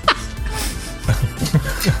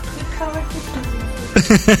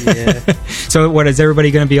 Yeah. so what is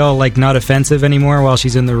everybody going to be all like not offensive anymore while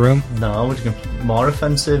she's in the room? No, we're going more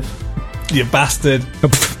offensive. You bastard.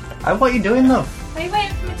 What are you doing though? Are you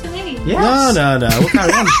waiting for me to leave? Yes. No. We'll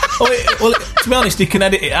carry on. Oh, well, to be honest, he can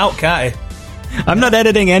edit it out, can't he? I'm not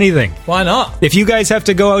editing anything. Why not? If you guys have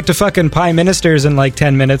to go out to fucking Pie Ministers in like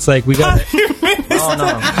 10 minutes, like we got. Oh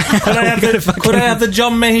no. Could I have the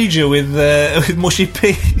John Major with mushy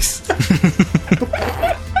peas?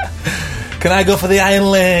 Can I go for the Iron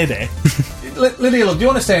Lady? Lydia, look, do you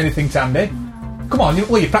want to say anything to Andy? Come on,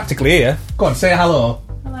 you're practically here. Go on, say hello.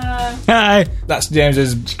 Hello. Hi. That's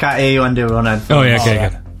James's. Can't hear you, Andy. We're on headphones. Oh yeah, okay, All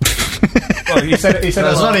good. Well, he said There's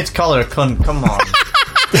hello. no need to call her a cunt. Come on.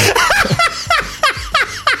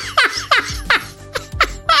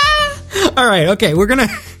 All right, okay, we're gonna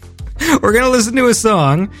We're going to listen to a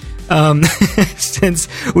song. Since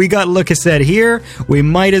we got Le Cassette here, we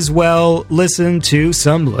might as well listen to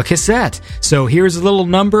some Le Cassette. So here's a little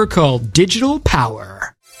number called Digital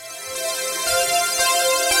Power.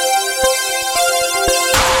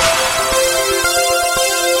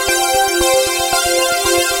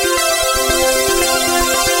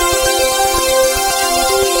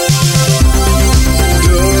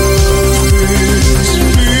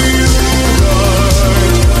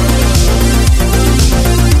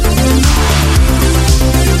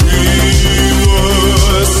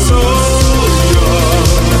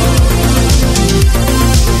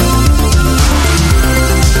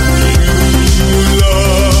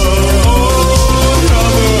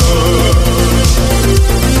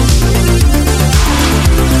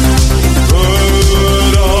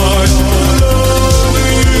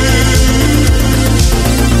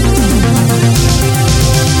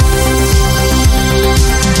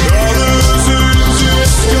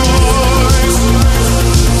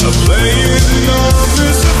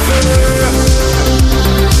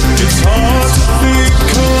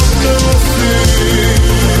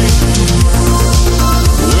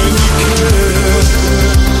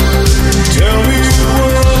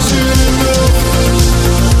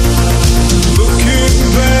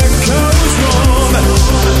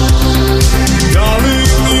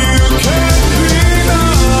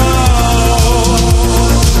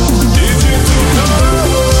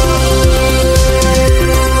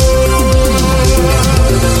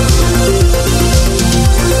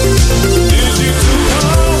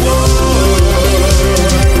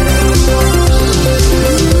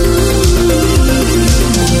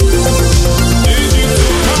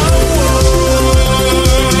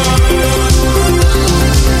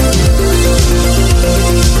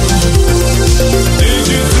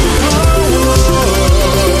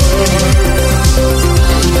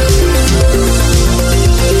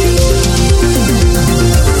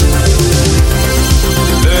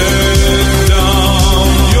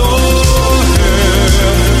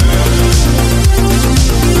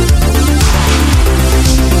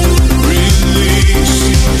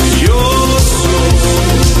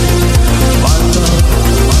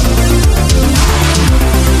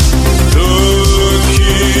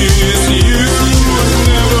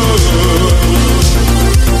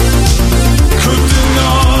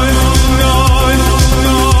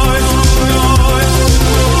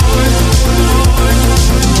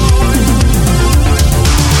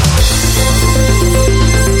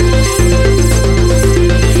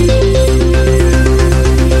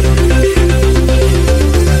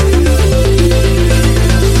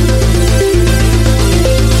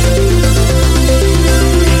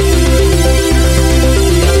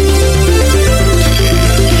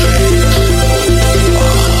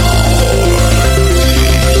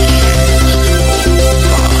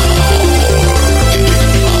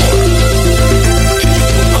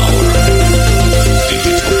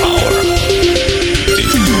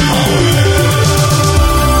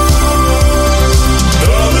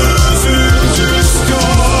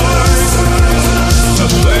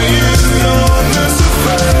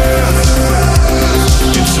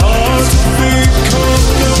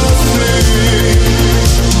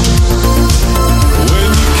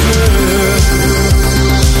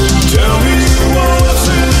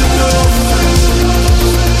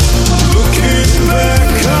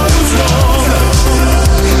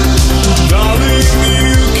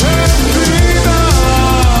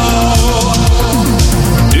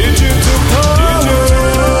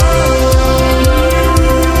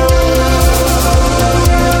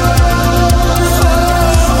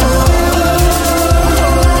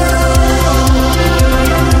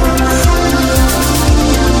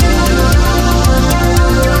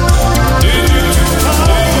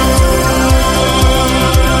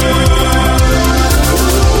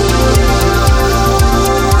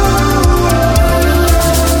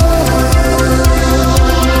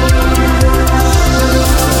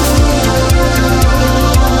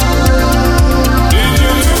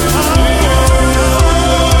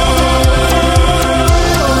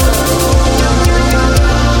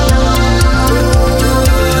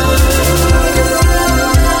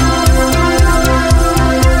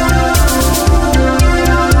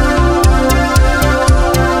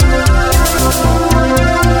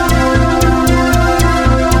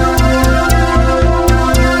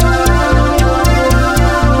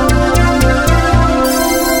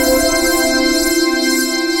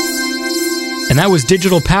 And that was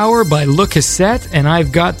Digital Power by Le Cassette, and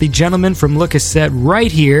I've got the gentleman from Le Cassette right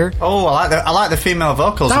here. Oh, I like the female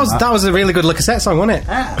vocals. That was a really good Le Cassette song, wasn't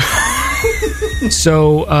it?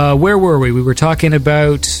 So, where were we? We were talking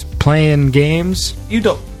about playing games. You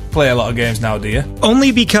don't play a lot of games now, do you?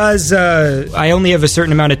 Only because I only have a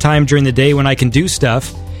certain amount of time during the day when I can do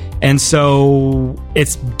stuff. And so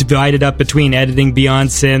it's divided up between editing Beyond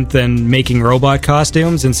Synth and making robot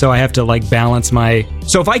costumes. And so I have to like balance my...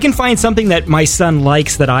 So if I can find something that my son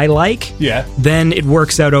likes that I like, Yeah. then it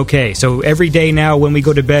works out okay. So every day now when we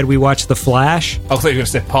go to bed, we watch The Flash. I thought you were going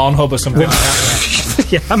to say Pornhub or something like that.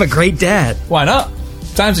 Yeah, I'm a great dad. Why not?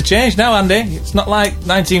 Times have changed now, Andy. It's not like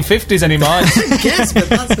 1950s anymore. Yes, but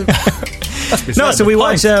that's No, so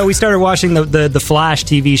we started watching the Flash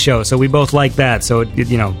TV show, so we both like that. So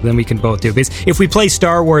then we can both do it. Because if we play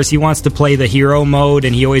Star Wars, he wants to play the hero mode,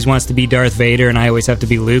 and he always wants to be Darth Vader, and I always have to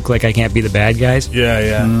be Luke. Like I can't be the bad guys.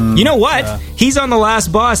 Yeah. You know what? He's on the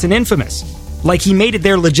last boss in Infamous. Like he made it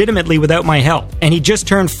there legitimately without my help, and he just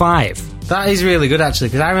turned 5. That is really good, actually,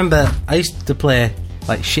 because I remember I used to play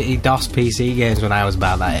like shitty DOS PC games when I was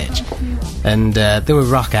about that age, and they were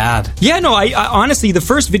rock hard. Yeah, no, I honestly, the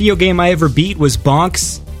first video game I ever beat was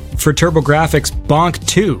Bonk's, for TurboGrafx, Bonk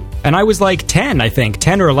 2, and I was like 10, I think,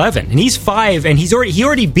 10 or 11, and he's 5, and he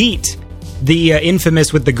already beat the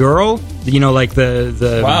Infamous with the girl, like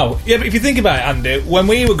the... Wow. Yeah, but if you think about it, Andy, when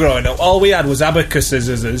we were growing up, all we had was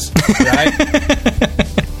abacuses, right?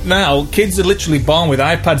 Now, kids are literally born with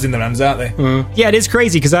iPads in their hands, aren't they? Yeah, it is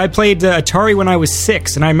crazy, because I played Atari when I was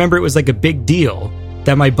 6, and I remember it was like a big deal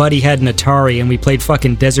that my buddy had an Atari, and we played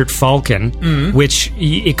fucking Desert Falcon, which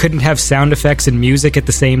it couldn't have sound effects and music at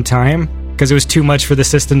the same time, because it was too much for the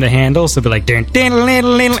system to handle, so it'd be like...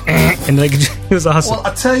 And like, it was awesome. Well,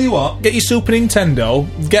 I tell you what, get your Super Nintendo,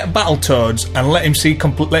 get Battletoads, and let him see...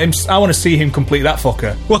 I want to see him complete that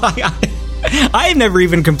fucker. Well, I have never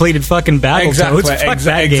even completed fucking Battletoads.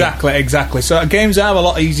 Exactly. So games are a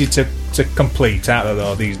lot easier to complete out of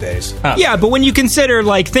though these days. Yeah, but when you consider,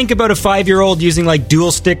 like, think about a 5-year-old using like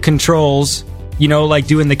dual stick controls, like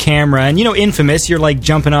doing the camera, and Infamous, you're like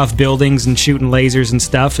jumping off buildings and shooting lasers and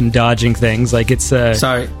stuff and dodging things. Like it's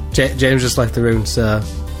Sorry, James just left the room, so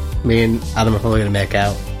me and Adam are probably gonna make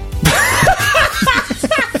out.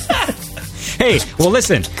 Hey, well,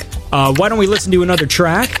 listen. Why don't we listen to another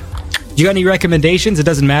track? You got any recommendations? It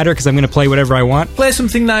doesn't matter because I'm going to play whatever I want. Play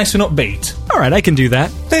something nice and upbeat. All right, I can do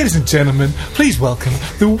that. Ladies and gentlemen, please welcome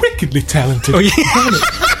the wickedly talented, yeah.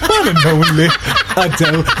 one and only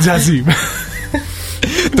Adele Dazeem.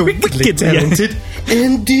 The wickedly talented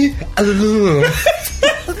Andy alone.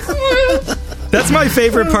 That's my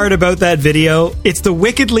favorite part about that video. It's the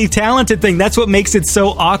wickedly talented thing. That's what makes it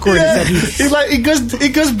so awkward. Yeah. Is that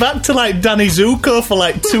It goes back to like Danny Zuko for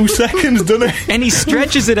like 2 seconds, doesn't it? and he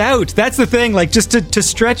stretches it out. That's the thing. Like, just to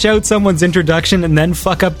stretch out someone's introduction and then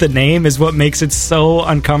fuck up the name is what makes it so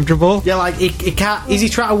uncomfortable. Yeah, like he can't. Is he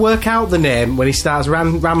trying to work out the name when he starts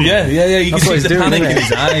rambling? Yeah. You can That's what see he's the doing, panic isn't in it?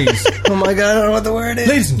 his eyes. Oh my god, I don't know what the word is.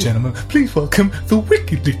 Ladies and gentlemen, please welcome the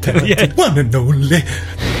wickedly talented one and only.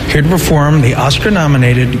 Here to perform the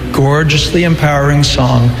Oscar-nominated, gorgeously empowering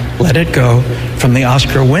song "Let It Go" from the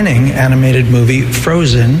Oscar-winning animated movie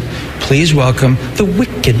Frozen, please welcome the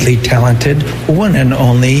wickedly talented one and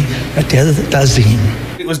only Adele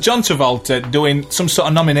Dazeem. It was John Travolta doing some sort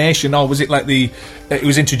of nomination, or was it like he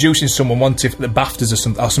was introducing someone, wanted the BAFTAs or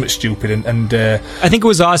something stupid, and I think it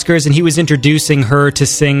was Oscars, and he was introducing her to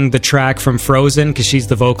sing the track from Frozen because she's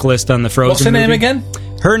the vocalist on the Frozen what's her name movie. again?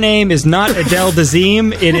 Her name is not Adele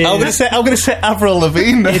Dazeem. It is. I'm gonna say Avril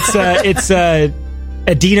Lavigne. It's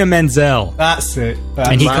Idina Menzel, That's it.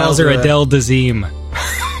 and he calls her Adele Dazeem.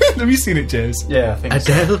 Have you seen it, James? Yeah, I think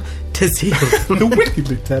so. Adele Dazeem. The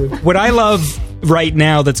wickedly talented. What I love right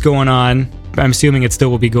now that's going on, I'm assuming it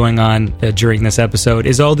still will be going on during this episode,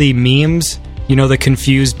 is all the memes. The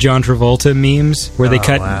confused John Travolta memes where they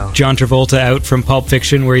cut John Travolta out from Pulp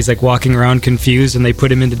Fiction, where he's like walking around confused, and they put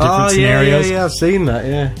him into different scenarios. Yeah, I've seen that.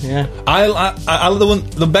 Yeah.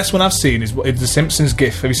 The best one I've seen is the Simpsons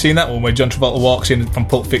gif. Have you seen that one where John Travolta walks in from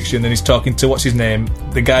Pulp Fiction and he's talking to what's his name,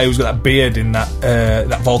 the guy who's got that beard in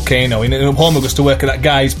that volcano, and Homer goes to work at that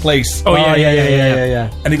guy's place. Oh yeah.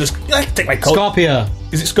 And he goes, "I take my coat." Scorpio.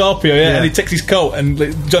 Is it Scorpio? Yeah. And he takes his coat, and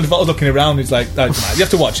John Travolta's looking around. He's like, "Oh, you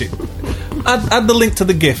have to watch it." Add the link to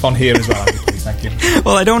the GIF on here as well, please. Thank you.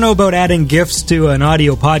 Well, I don't know about adding GIFs to an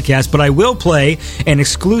audio podcast, but I will play an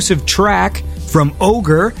exclusive track from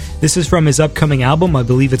Ogre. This is from his upcoming album. I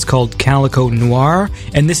believe it's called Calico Noir,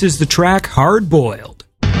 and this is the track Hard Boiled.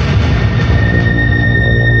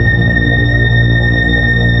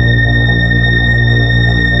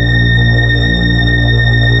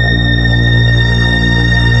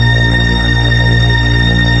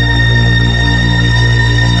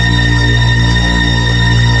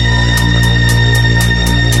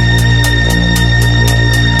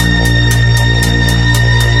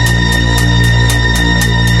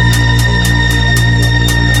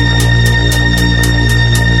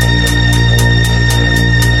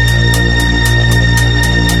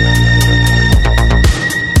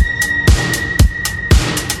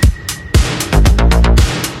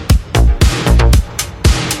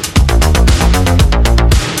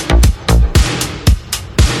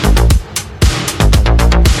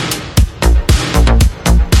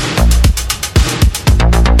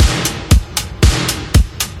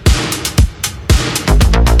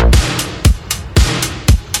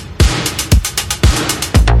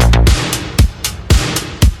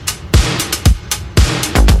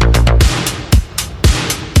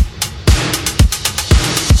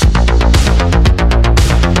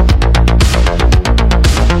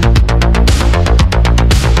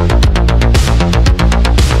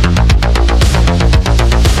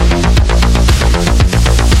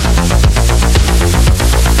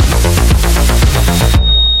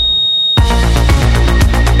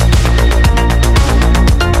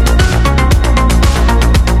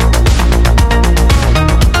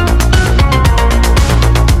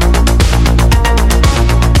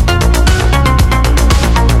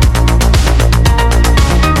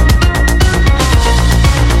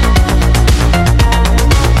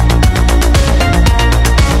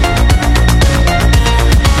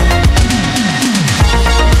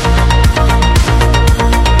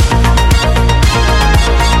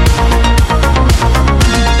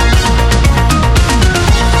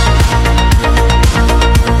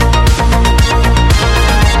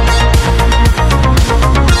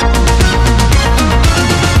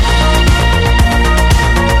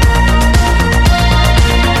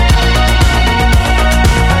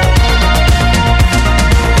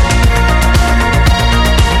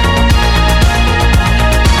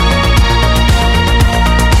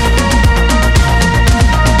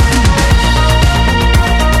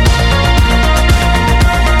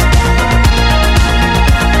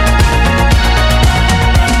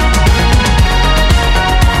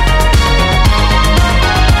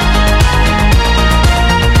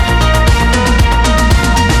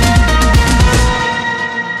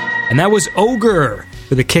 And that was Ogre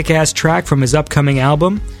with a kick-ass track from his upcoming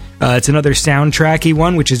album. It's another soundtracky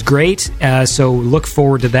one, which is great. So look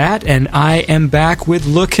forward to that. And I am back with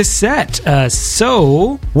Le Cassette.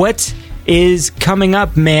 So what is coming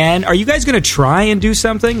up, man? Are you guys going to try and do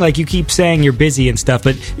something? Like, you keep saying you're busy and stuff,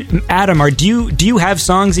 but Adam, do you have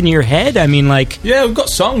songs in your head? I mean, like... Yeah, we've got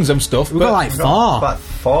songs and stuff. We've got like four. About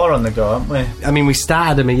 4 on the go, haven't we? I mean, we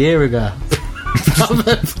started them a year ago.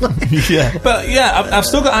 Yeah, but yeah, I've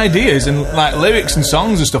still got ideas and like lyrics and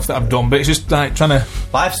songs and stuff that I've done, but it's just like trying to...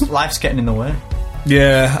 Life's getting in the way.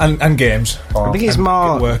 Yeah, and games. I think it's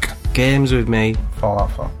more work. games with me.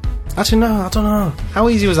 Fallout 4. Actually, no, I don't know. How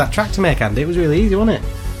easy was that track to make, Andy? It was really easy, wasn't it?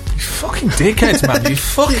 You fucking dickheads, man. You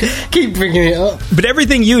fucking... Keep bringing it up. But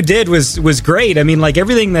everything you did was great. I mean, like,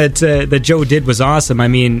 everything that Joe did was awesome. I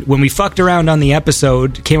mean, when we fucked around on the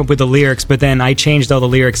episode, came up with the lyrics, but then I changed all the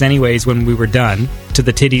lyrics anyways when we were done to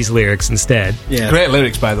the titties lyrics instead. Yeah. Great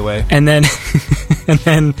lyrics, by the way. And then...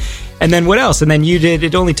 And then what else? And then you did...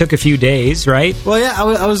 It only took a few days, right? Well, yeah,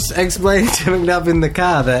 I was explaining to McNabb in the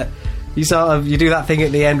car that you do that thing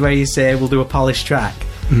at the end where you say, we'll do a polished track.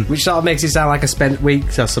 Which sort of makes it sound like I spent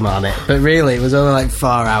weeks or something on it. But really, it was only like 4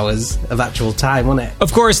 hours of actual time, wasn't it?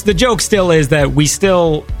 Of course, the joke still is that we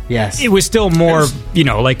still... Yes. It was still more, you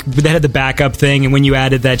know, like, they had the backup thing, and when you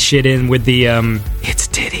added that shit in with the, it's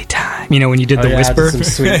titty time. You know, when you did the whisper. Some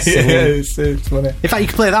sweet singing. It's funny. In fact, you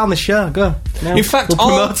can play that on the show. Go. Now. In fact, we'll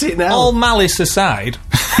promote it now. all malice aside...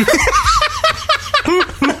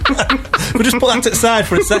 We'll just put that to the side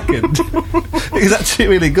for a second. It's actually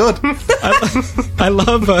really good. I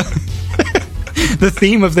love the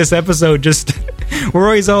theme of this episode. Just we're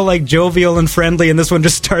always all like jovial and friendly, and this one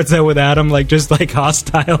just starts out with Adam like just like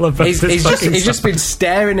hostile about He's just been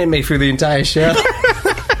staring at me through the entire show.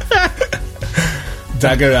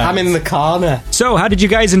 Dagger eyes. I'm in the corner. So, how did you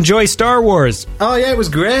guys enjoy Star Wars? Oh yeah, it was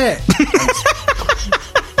great.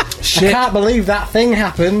 I can't believe that thing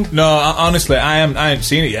happened. No, honestly, I haven't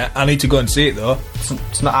seen it yet. I need to go and see it though.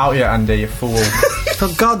 It's not out yet, Andy, you fool. For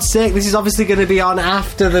God's sake, this is obviously going to be on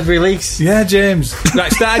after the release. Yeah, James.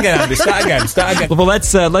 Right, start again, Andy. Start again. Well,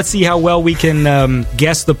 let's see how well we can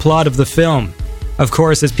guess the plot of the film. Of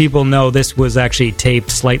course, as people know, this was actually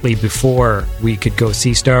taped slightly before we could go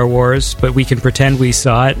see Star Wars, but we can pretend we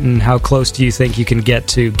saw it. And how close do you think you can get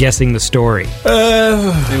to guessing the story?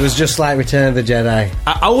 It was just like Return of the Jedi.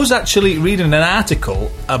 I was actually reading an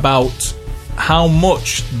article about how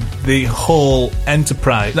much the whole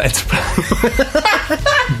Enterprise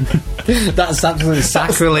That's absolutely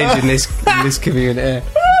sacrilege in this community.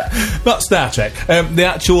 Not Star Trek. The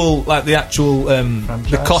actual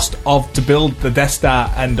the cost of to build the Death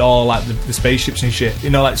Star and all like the spaceships and shit. You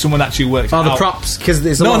know, like someone actually worked. Oh, the out. props because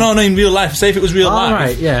there's No, in real life. Say if it was real life,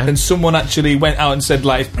 right, yeah. and someone actually went out and said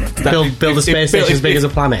like build a space station as big as a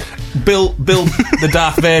planet. Bill, the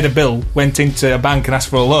Darth Vader Bill went into a bank and asked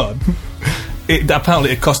for a loan.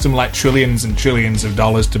 Apparently it cost them like trillions and trillions of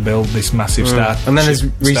dollars to build this massive star. And then there's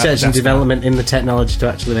research and development in the technology to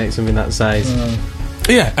actually make something that size.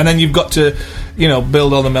 Yeah, and then you've got to,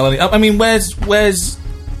 build all the Millennium. I mean, where's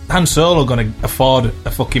Han Solo going to afford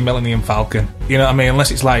a fucking Millennium Falcon? You know what I mean? Unless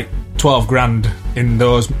it's like 12 grand in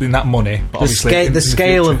that money. But The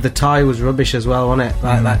scale of the toy was rubbish as well, wasn't it?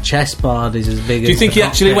 Like that chessboard is as big as... Do you think the he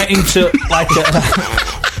actually cockpit. went into like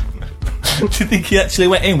a... Do you think he actually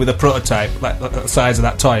went in with a prototype, like the size of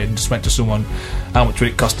that toy, and just went to someone, how much would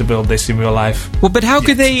it cost to build this in real life? Well, but how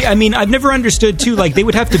could they... I mean, I've never understood, too, like, they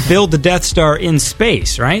would have to build the Death Star in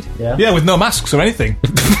space, right? Yeah, with no masks or anything.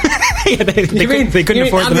 Yeah, they couldn't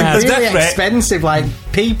afford the mask. Really Death rate. expensive, like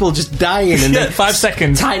people just dying and then 5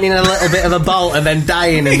 seconds. tightening a little bit of a bolt and then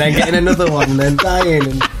dying and then getting another one and then dying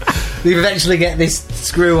and they eventually get this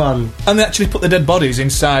screw on. And they actually put the dead bodies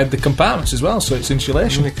inside the compartments as well, so it's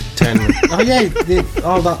insulation. Oh yeah,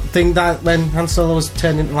 all that thing that when Han Solo was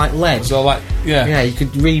turned into like lead. So like, Yeah,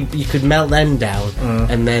 you could melt them down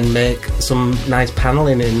and then make some nice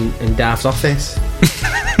paneling in Darth's office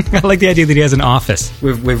I like the idea that he has an office.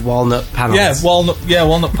 with walnut panels. walnut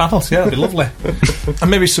panels. Yeah, that'd be lovely.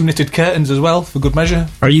 And maybe some knitted curtains as well for good measure.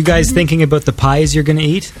 Are you guys thinking about the pies you're going to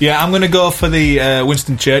eat? Yeah, I'm going to go for the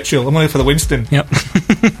Winston Churchill. I'm going to go for the Winston. Yep.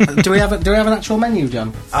 Do we have an actual menu,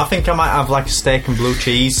 John? I think I might have like a steak and blue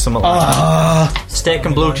cheese, something like that. Steak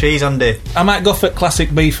and blue cheese, Andy. I might go for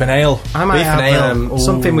classic beef and ale. I might Beef and have ale.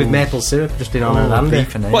 something with maple syrup just in honour of Andy.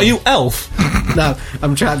 Beef and ale. What, are you Elf? No,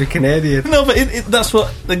 I'm trying to be Canadian. No, but that's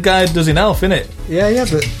what the guy does in Elf, isn't it? Yeah,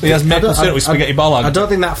 but He has maple syrup with spaghetti bollag. I don't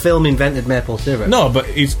think that film invented maple syrup. No,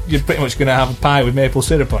 but you're pretty much going to have a pie with maple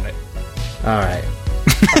syrup on it. All right.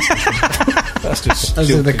 That's just This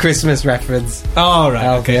is stupid. the Christmas reference. Oh,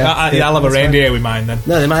 right, okay. Yeah. I'll have a That's reindeer with mine then.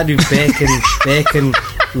 No, they might do bacon,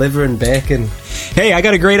 liver and bacon. Hey, I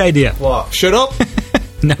got a great idea. What? Shut up.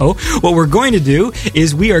 No, what we're going to do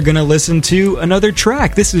is we are going to listen to another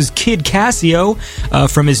track. This is Kid Casio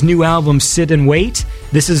from his new album Sit and Wait.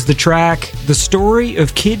 This is the track The Story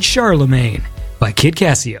of Kid Charlemagne by Kid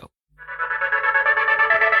Casio.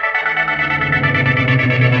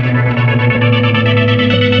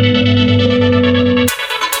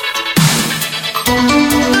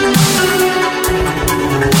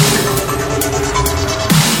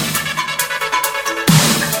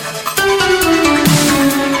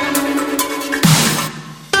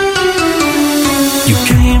 You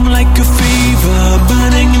came like a fever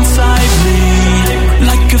burning inside me,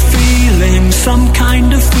 like a feeling, some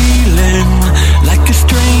kind of feeling, like a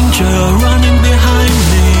stranger running behind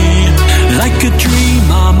me, like a dream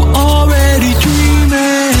I'm already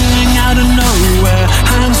dreaming. Out of nowhere,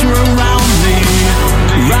 hands were around me,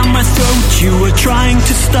 around my throat you were trying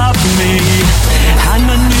to stop me, and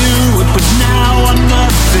I knew it, but now I'm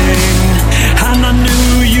nothing, and I knew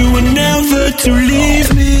you were never to leave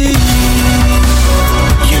me.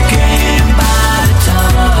 You came by the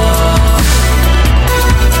top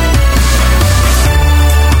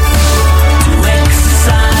to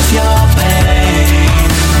exercise your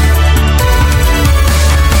pain.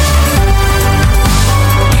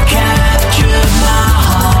 You captured my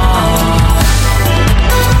heart,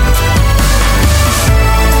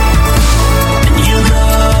 and you go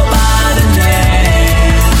by the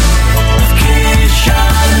name of Kid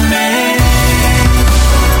Charlemagne.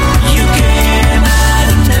 You came out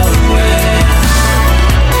of nowhere,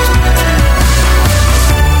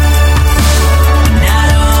 and I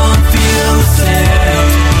don't feel the same.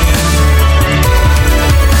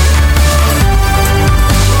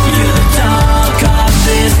 You're the talk of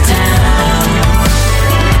this town,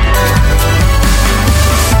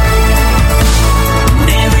 and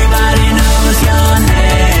everybody knows your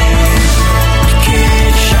name,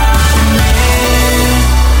 Kid Charlemagne.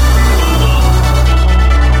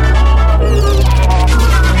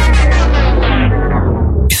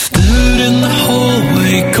 You stood in the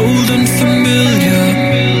hallway, cold and familiar,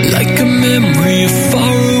 like a memory of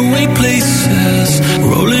faraway places,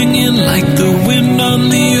 rolling in like the wind on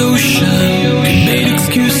the ocean. You made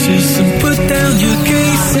excuses and put down your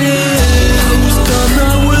cases. I was done,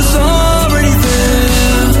 I was already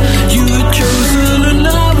there. You had chosen and I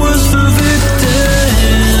was the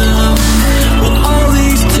victim. Well, all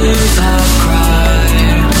these tears I've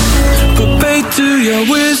cried, but paid to your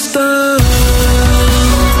wisdom.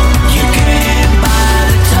 You came by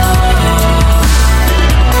the top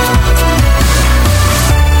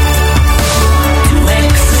to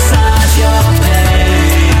exercise your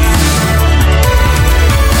pain.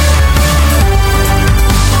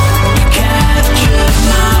 You captured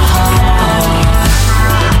my heart,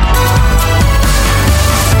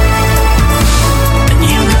 and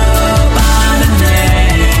you go by the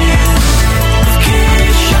name of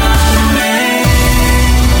Kid Charlemagne.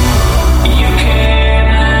 You came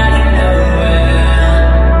out of nowhere,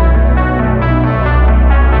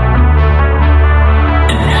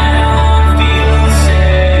 and I don't feel the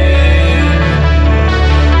same.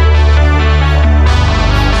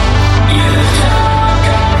 You're the talk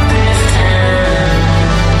of this town,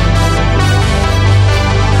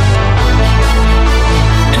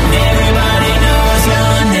 and everybody knows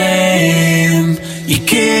your name. You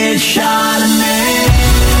Kid Charlemagne.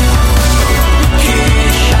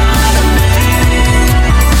 Kid Charlemagne.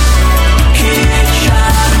 Kid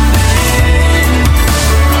Charlemagne.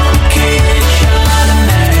 Kid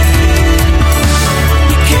Charlemagne.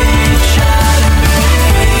 Kid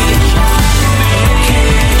Charlemagne.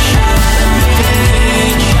 Kid Charlemagne.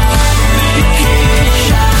 Kid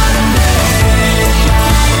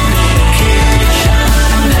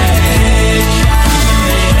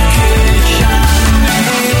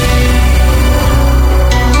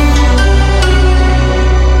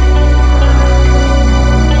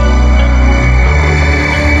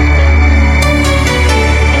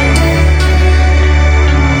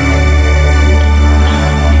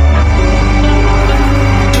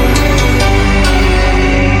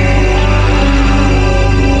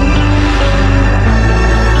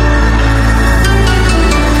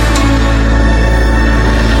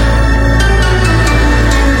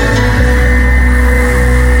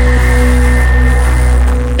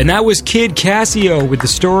And that was Kid Casio with the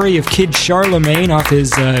story of Kid Charlemagne off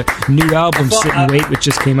his new album Sit and Wait, which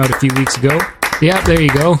just came out a few weeks ago. Yeah, there you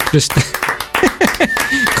go. Just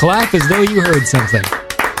clap as though you heard something.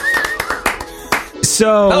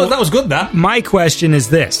 So That was good, that. my question is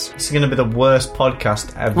this. It's going to be the worst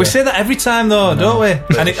podcast ever. We say that every time, though, don't we?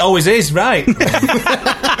 And it always is, right?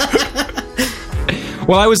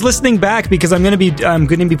 Well, I was listening back because I'm going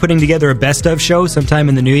to be putting together a best of show sometime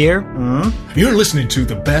in the new year. You're listening to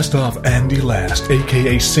the best of Andy Last,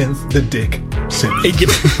 a.k.a. Synth the Dick.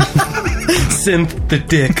 Synth the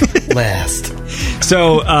dick last.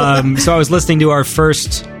 So I was listening to our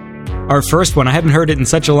first one. I haven't heard it in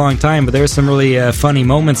such a long time, but there were some really funny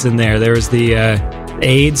moments in there. There was the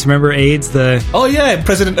AIDS. Remember AIDS? Oh yeah,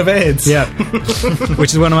 President of AIDS. Yeah,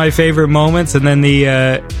 which is one of my favorite moments. And then the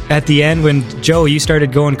at the end when Joe, you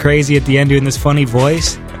started going crazy at the end doing this funny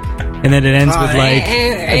voice, and then it ends with like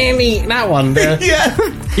Andy, that one.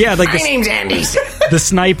 yeah, like My name's Andy. the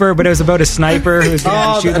sniper, but it was about a sniper who was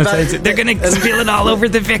Oh, shooting. about- They're going to spill it all over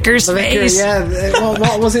the vicar's face. Yeah,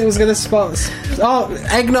 what was it? It was going to spot? Oh,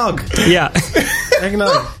 eggnog. Yeah.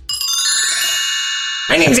 Eggnog.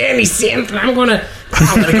 My name's Andy Synth, and I'm gonna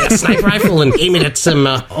get a sniper rifle and aim it at some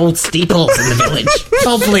old steeples in the village.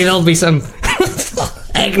 Hopefully there'll be some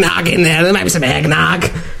eggnog in there. There might be some eggnog.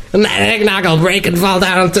 And that eggnog will break and fall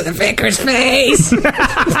down onto the vicar's face. See,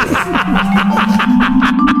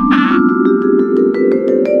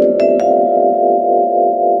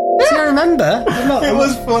 I remember. It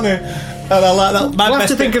was funny. And I like that. We'll have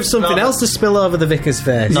to think of something else to spill over the vicar's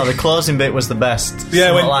face. No, the closing bit was the best. Yeah,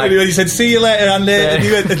 Something when like, you said, see you later, Andy, and,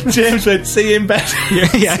 you went, and James went, see you in bed.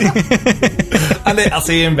 Yeah. Andy, I'll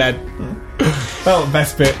see you in bed. Oh,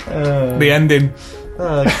 best bit. The ending.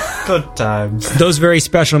 good times. Those very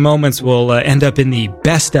special moments will end up in the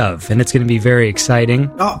best of, and it's going to be very exciting.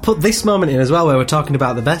 Oh, put this moment in as well, where we're talking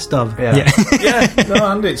about the best of. Yeah. Yeah, no,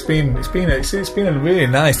 Andy, it's been a really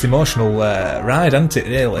nice emotional ride, hasn't it?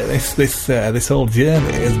 Really, this whole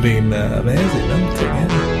journey has been amazing, hasn't it?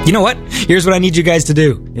 Yeah. You know what? Here's what I need you guys to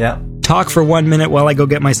do. Yeah. Talk for 1 minute while I go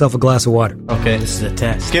get myself a glass of water. Okay. This is a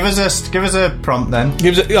test. Give us a prompt then.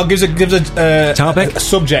 Gives a Topic? a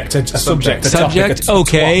subject, a subject, a Subject? topic, a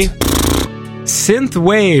Okay. what?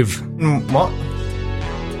 Synthwave. What?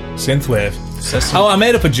 Synthwave. System. Oh, I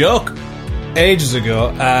made up a joke ages ago,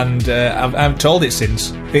 and I've told it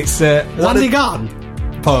since. It's Andy gone?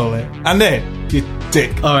 Probably. Andy, you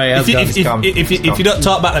dick. Oh, yeah, if you, I've if, gone. if, if you don't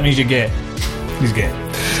talk back, that means you're gay. He's gay.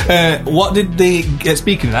 What did the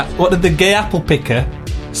speaking of that? What did the gay apple picker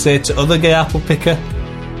say to other gay apple picker?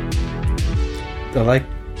 I like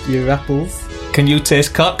your apples. Can you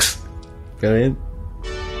taste cocks? Brilliant.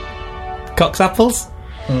 Cocks apples?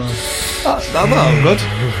 Oh,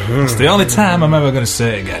 good. It's the only time I'm ever going to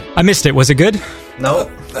say it again. I missed it. Was it good? No.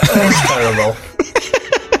 That's terrible.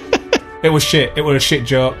 It was shit. It was a shit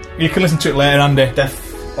joke. You can listen to it later, Andy.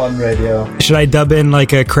 Deaf on radio. Should I dub in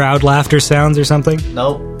like a crowd laughter sounds or something?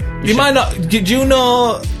 No. You might not. Did you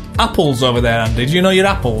know apples over there, Andy? Do you know your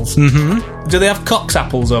apples? Mm-hmm. Do they have Cox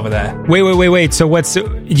apples over there? Wait. So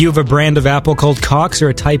you have a brand of apple called Cox or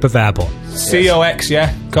a type of apple? COX,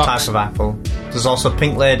 yeah. Cox. Type of apple. There's also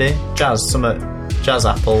Pink Lady, Jazz, some Jazz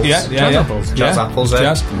apples. Yeah. Jazz Yeah. apples.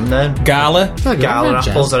 Jazz. No. Gala. Gala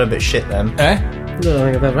apples are a bit shit then. Eh? I don't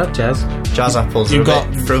think I've ever had jazz. Jazz apples are You've a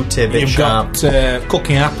got bit fruity, a bit You've sharp. got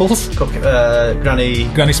cooking apples.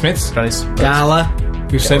 Granny Smith's. Gala.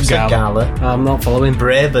 You've said Gala. Gala. I'm not following.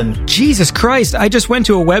 Braben. Jesus Christ, I just went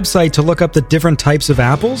to a website to look up the different types of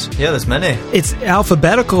apples. Yeah, there's many. It's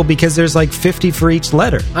alphabetical because there's like 50 for each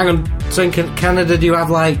letter. Hang on. So in Canada, do you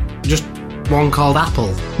have like just one called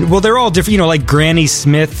apple? Well, they're all different, like Granny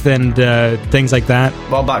Smith and things like that.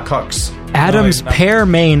 What about Cox? Adam's No,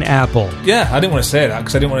 pear-main apple. Yeah, I didn't want to say that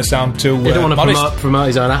because I didn't want to sound too He don't want to modest. promote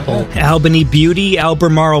his own apple. Albany Beauty,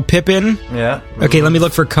 Albemarle Pippin. Yeah. Okay, let me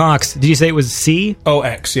look for Cox. Did you say it was C?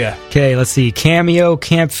 OX, yeah. Okay, let's see. Cameo,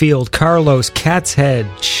 Campfield, Carlos, Cat's Head,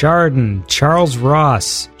 Chardon, Charles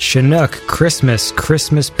Ross, Chinook, Christmas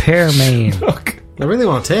Pearmain, I really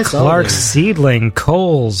want to taste all of Clark's them. Seedling,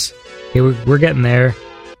 Coles. Okay, we're getting there.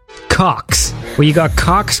 Cox. Well, you got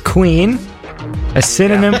Cox Queen, a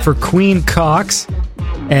synonym for Queen Cox,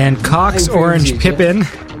 and Cox Thank you, Orange Gigi. Pippin.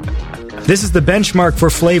 This is the benchmark for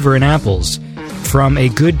flavor in apples. From a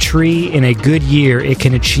good tree in a good year, it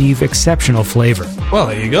can achieve exceptional flavor. Well,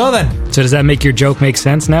 there you go then. So does that make your joke make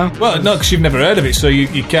sense now? Well, no, because you've never heard of it, so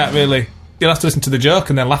you can't really. You'll have to listen to the joke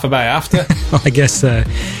and then laugh about it after. Well, I guess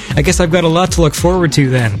I've got a lot to look forward to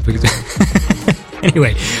then.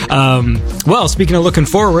 Anyway, well, speaking of looking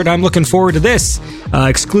forward, I'm looking forward to this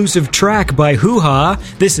exclusive track by Hoo Ha.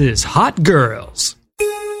 This is Hot Girls.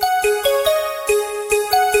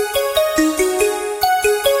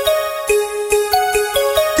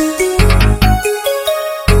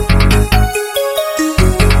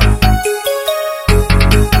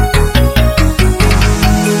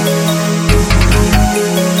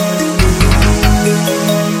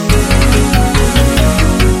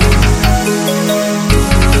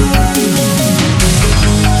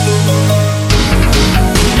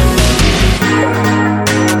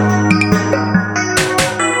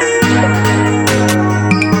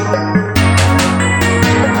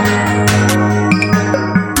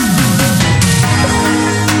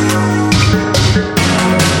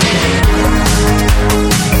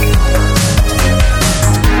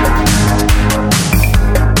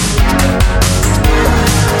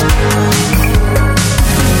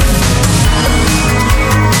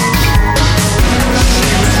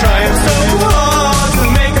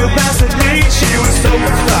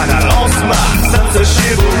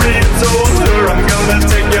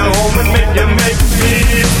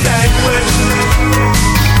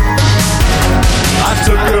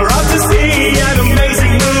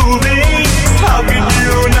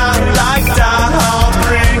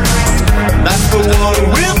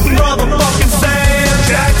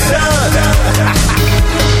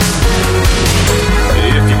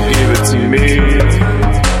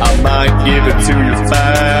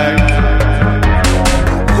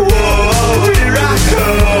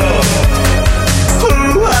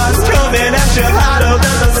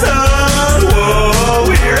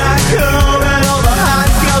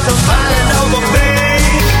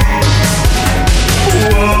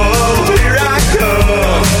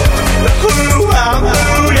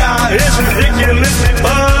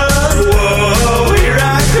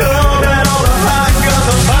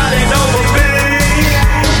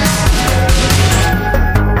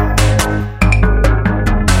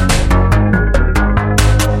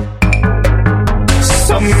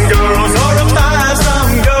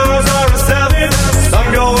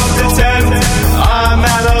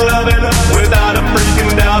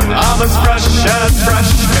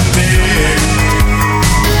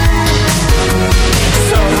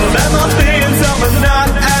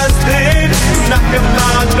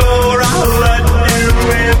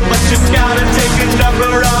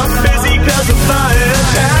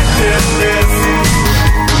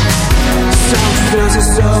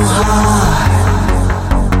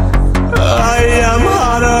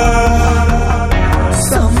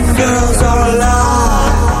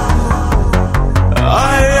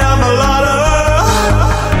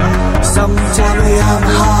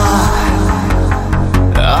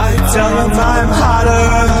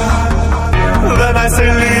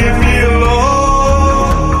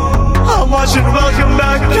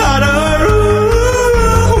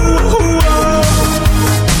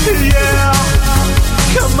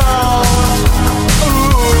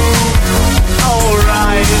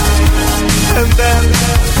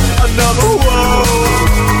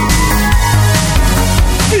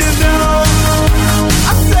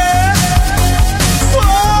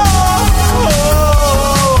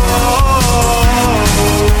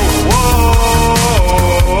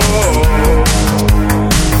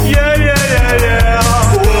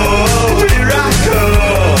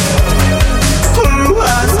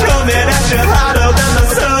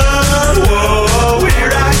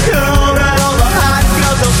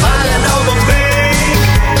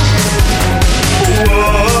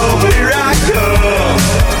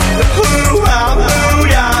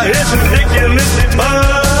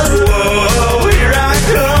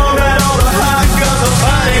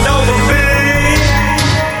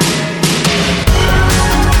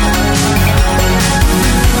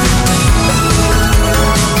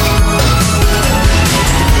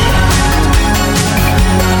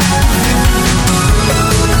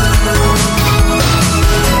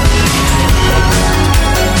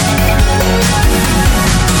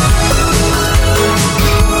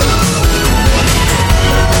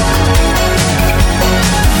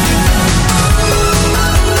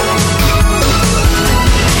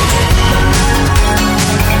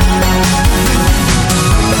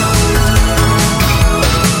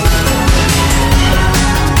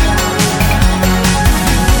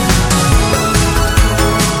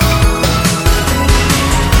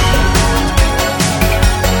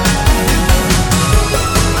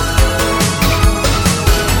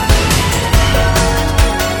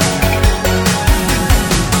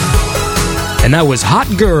 And that was Hot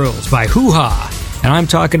Girls by Hoo Ha. And I'm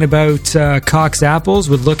talking about Cox Apples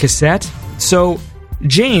with Le Cassette. So,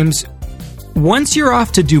 James, once you're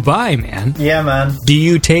off to Dubai, man, Yeah, man. do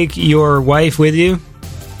you take your wife with you?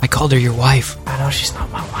 I called her your wife. I know she's not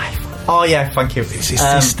my wife. Oh yeah, thank you. It's his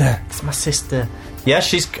sister. It's my sister. Yeah,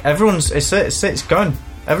 everyone's. It's going.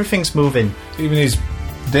 Everything's moving. Even his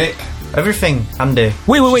dick. Everything, Andy.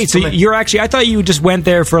 Wait. So coming. you're actually... I thought you just went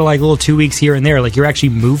there for like a little 2 weeks here and there. Like, you're actually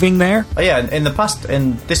moving there? Oh yeah, in the past,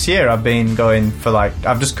 in this year, I've been going for like.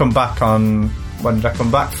 I've just come back on. When did I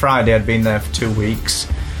come back? Friday. I'd been there for 2 weeks.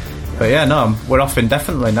 But yeah, no, we're off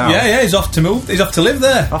indefinitely now. Yeah, he's off to move. He's off to live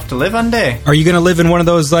there. Off to live, Andy. Are you going to live in one of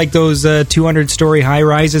those, like, those 200-story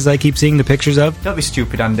high-rises I keep seeing the pictures of? Don't be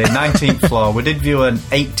stupid, Andy. 19th floor. We did view an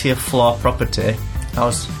 80th floor property. That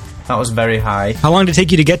was very high. How long did it take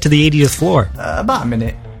you to get to the 80th floor? About a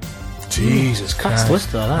minute. Jesus Fast Christ.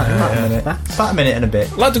 list, that. About a minute. About a minute and a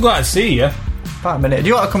bit. I'd like to go out and see you. About a minute. Do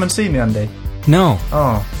you want to come and see me, Andy? No.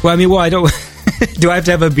 Oh, Well, I mean, I don't... Do I have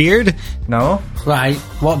to have a beard? no. Right,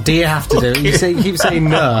 what do you have to do? You keep saying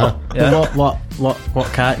no. Yeah. But what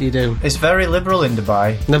can't you do? It's very liberal in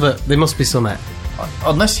Dubai. No, but there must be something.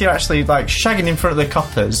 Unless you're actually like shagging in front of the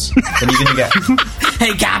coppers, then you're gonna get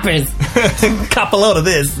Hey, Cappers! cap a load of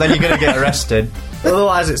this. Then you're gonna get arrested.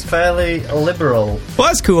 Otherwise, it's fairly liberal. Well,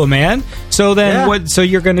 that's cool, man. So then, Yeah. what? So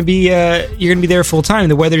you're going to be there full time.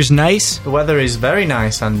 The weather's nice. The weather is very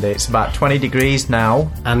nice, Andy. It's about 20 degrees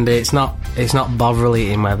now. And it's not bovril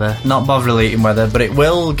eating weather. Not bovril eating weather, but it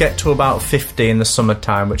will get to about 50 in the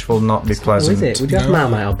summertime, which will not be pleasant. Is it? Would you have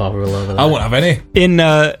Marmite or bovril over there? I won't have any. In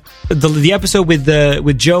the episode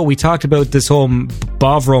with Joe, we talked about this whole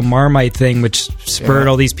Bovril Marmite thing, which spurred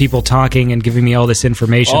all these people talking and giving me all this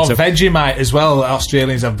information. Oh, So Vegemite as well.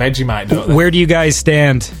 Australians have Vegemite, don't they? where do you guys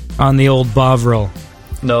stand on the old Bovril?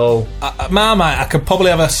 No, Marmite, I could probably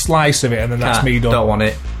have a slice of it and then that's me done. Don't want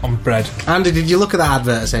it. On bread. Andy, did you look at that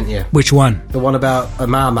advert I sent you? Which one? The one about a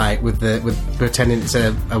Marmite with pretending it's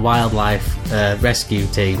a wildlife rescue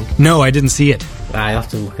team. No, I didn't see it. I have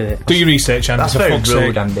to look at it. Do your research, Andy. That's for very fuck's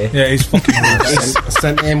rude, sake. Andy. Yeah, he's fucking rude.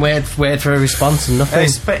 Sent it in, waited for a response and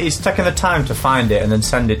nothing. He's taking the time to find it and then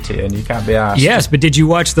send it to you, and you can't be arsed. Yes, but did you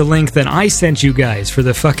watch the link that I sent you guys for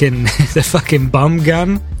the fucking the fucking bum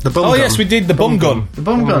gun? The bum Oh, gun. yes, we did the bum gun. The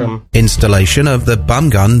bum gun. Installation of the bum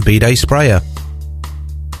gun bidet sprayer.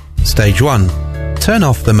 Stage 1. Turn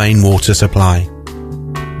off the main water supply.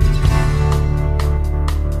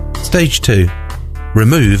 Stage 2.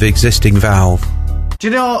 Remove existing valve. Do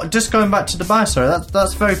you know, just going back to Dubai, sorry,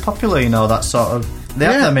 that's very popular, you know, that sort of... They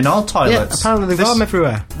have them in all toilets. Yeah, apparently they've got them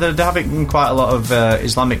everywhere. They have it in quite a lot of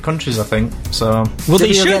Islamic countries, I think, so... Well, they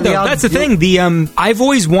Maybe you'll should get the though. odd- That's the thing. The I've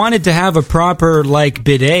always wanted to have a proper like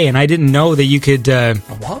bidet, and I didn't know that you could.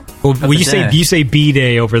 What? Well, you bidet. say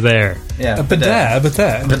bidet over there. Yeah, A bidet,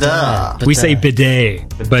 Bidet. We say bidet,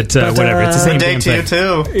 but whatever. It's the same damn Bidet to you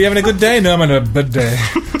thing. too. You having a good day? No, I'm having a bad day.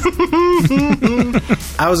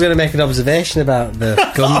 I was going to make an observation about the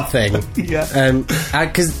gun thing. Yeah.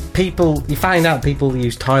 Because you find out people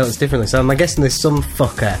use toilets differently. So I'm guessing there's some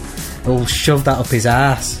fucker who'll shove that up his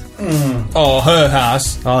ass. Or her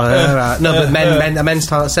house. Oh, right. No, but a men's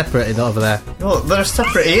toilet's separated over there. Oh, they're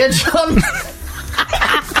separate here, John.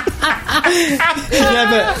 Yeah,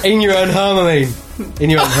 but in your own home, I mean. In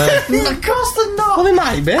your own home. Of course they're not. Well, they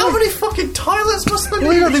might be. How many fucking toilets must there be?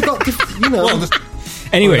 Well, they've got, Well,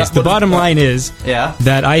 Anyways, the bottom line is Yeah.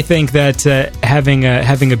 that I think that having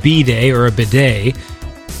a bidet or a bidet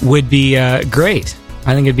would be great.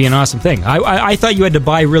 I think it'd be an awesome thing. I thought you had to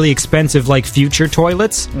buy really expensive, like, future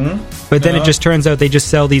toilets, but then it just turns out they just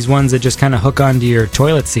sell these ones that just kind of hook onto your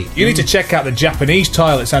toilet seat. you need to check out the Japanese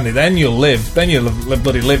toilets, Andy. Then you'll live. Then you'll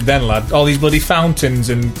bloody live then, lad. All these bloody fountains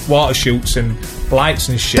and water shoots and lights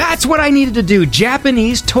and shit. That's what I needed to do.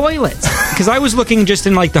 Japanese toilets. Because I was looking just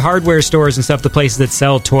in like the hardware stores and stuff, the places that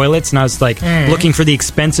sell toilets, and I was like looking for the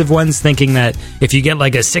expensive ones, thinking that if you get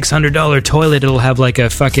like a $600 toilet, it'll have like a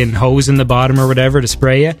fucking hose in the bottom or whatever to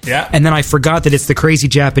spray you. Yeah. And then I forgot that it's the crazy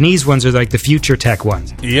Japanese ones or like the future tech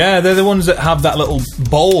ones. Yeah, they're the ones that have that little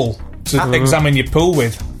bowl to examine your pool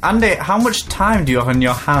with. Andy, how much time do you have on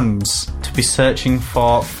your hands to be searching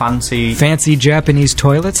for fancy... Fancy Japanese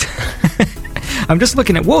toilets. I'm just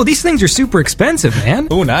looking at, whoa, these things are super expensive, man.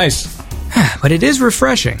 Oh, nice. But it is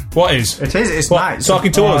refreshing. What is? It is, it's What, nice.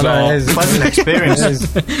 talking to us? no, or- it is. Pleasant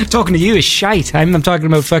experience. Talking to you is shite. I'm talking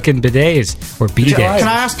about fucking bidets or bidets. Can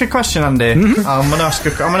I ask a question, Andy? I'm gonna ask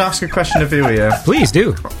a question of you here Please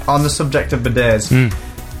do. on the subject of bidets.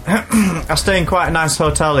 I stay in quite a nice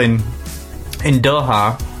hotel in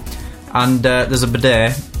Doha, and there's a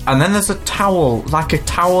bidet, and then there's a towel, like a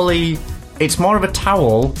towel-y. It's more of a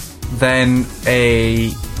towel, than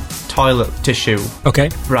a toilet tissue. Okay.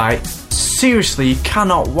 Right. Seriously, you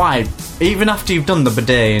cannot wipe. Even after you've done the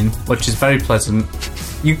bidet, which is very pleasant,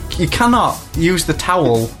 you cannot use the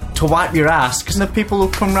towel to wipe your ass because the people who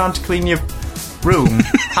come round to clean your room,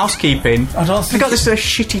 housekeeping, I don't think they got this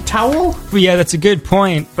shitty towel. Well, yeah, that's a good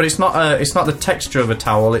point. But it's not the texture of a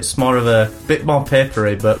towel. It's more of a bit more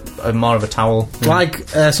papery, but more of a towel. Like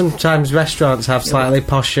sometimes restaurants have slightly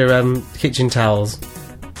posher kitchen towels.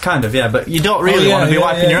 Kind of, yeah, but you don't really want to be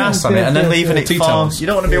wiping your ass on it and then leaving it Tea for. towels. You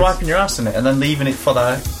don't want to be wiping your ass on it and then leaving it for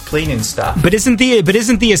the cleaning staff. But isn't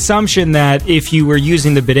the assumption that if you were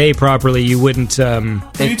using the bidet properly, you wouldn't? You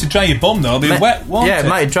need to dry your bum though. It'll be wet, won't Yeah, it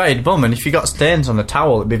might dry your bum, and if you got stains on the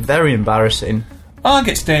towel, it'd be very embarrassing. I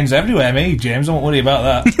get stains everywhere, me, James. Don't worry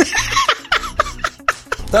about that.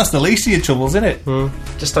 That's the least of your troubles, isn't it?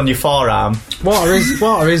 Just on your forearm. Water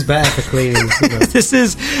is better for cleaning. This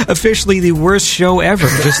is officially the worst show ever.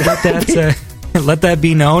 Just let that let that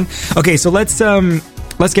be known. Okay, so let's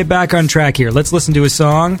get back on track here. Let's listen to a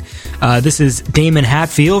song. This is Damon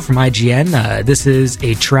Hatfield from IGN. This is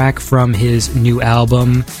a track from his new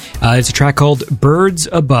album. It's a track called Birds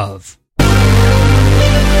Above.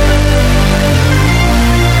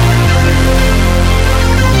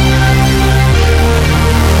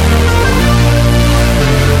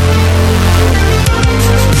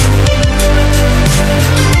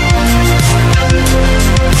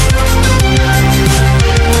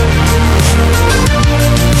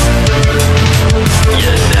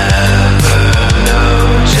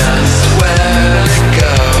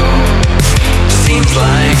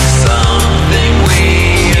 Like something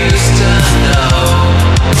we used to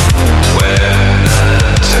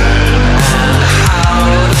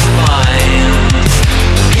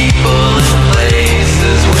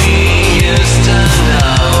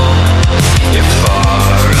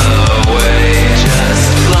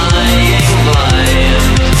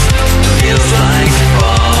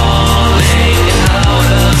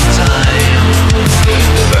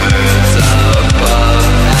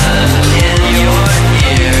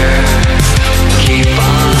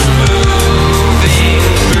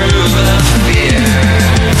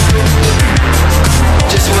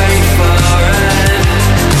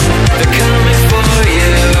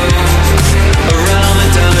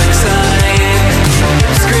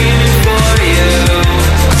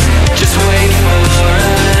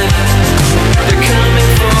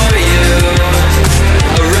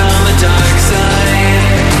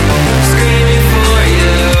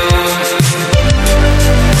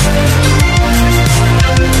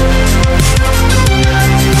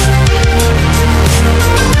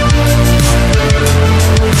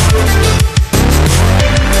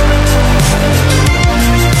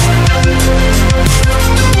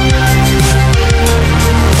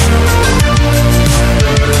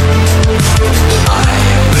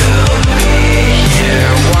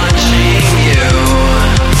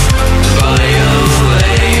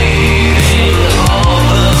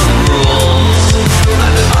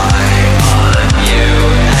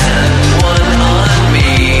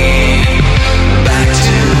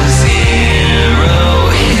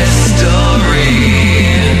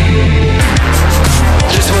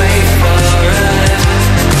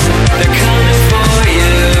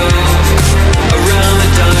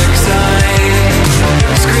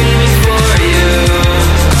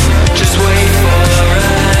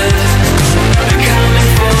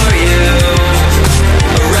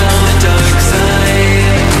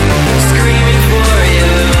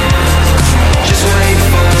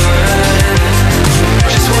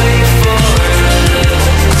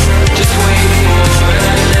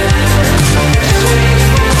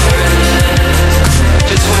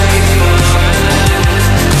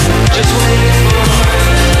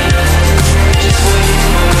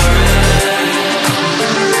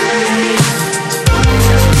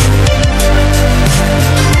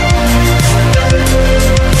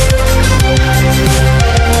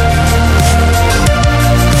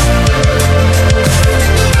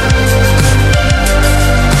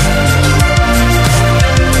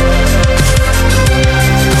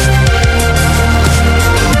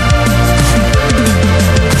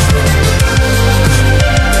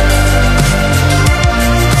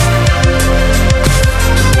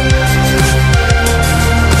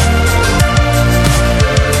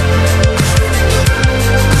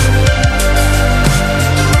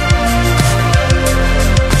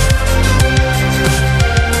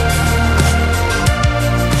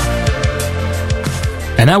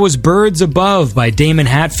And that was Birds Above by Damon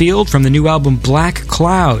Hatfield from the new album Black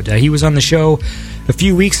Cloud. He was on the show a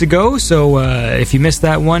few weeks ago, so if you missed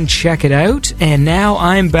that one, check it out. And now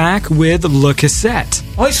I'm back with Le Cassette.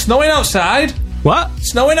 Oh, it's snowing outside. What?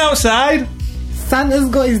 Snowing outside. Santa's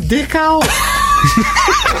got his dick out.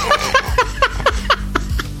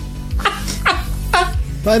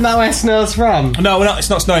 Isn't that where snow's from? No, we're not. It's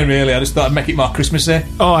not snowing really. I just thought I'd make it more Christmassy.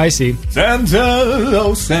 Oh, I see. Santa,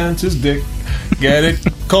 oh Santa's dick, get it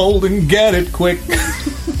cold and get it quick.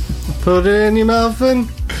 Put it in your mouth and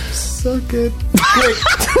suck it.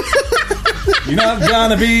 You're not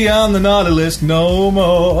gonna be on the naughty list no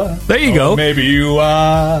more. There you go. Maybe you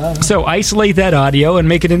are. So isolate that audio and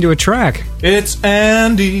make it into a track. It's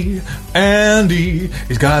Andy. Andy.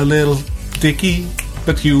 He's got a little dicky,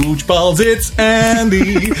 but huge balls. It's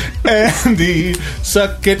Andy. Andy.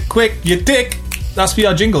 Suck it quick, you dick. That's for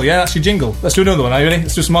your jingle, yeah? That's your jingle. Let's do another one. Are you ready?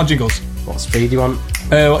 Let's do some more jingles. What speed do you want?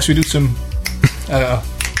 What should we do? Some. I don't know.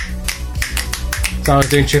 So I was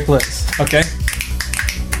doing triplets. Okay.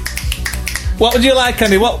 What would you like,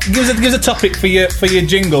 Andy? What give us a topic for your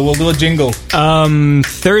jingle? We'll do a jingle.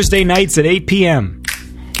 Thursday nights at 8 p.m.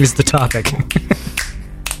 is the topic.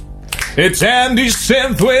 It's Andy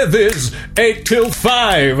Synth with his 8 till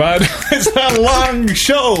 5. It's a long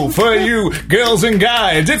show for you girls and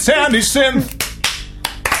guys. It's Andy Synth.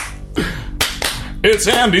 It's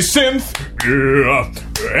Andy Synth. Yeah.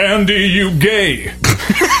 Andy, you gay.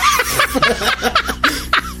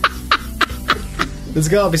 There's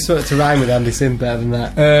got to be something to rhyme with Andy Sim better than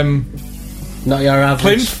that. Not your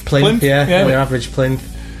average Plinth, yeah. yeah. Not your average plinth.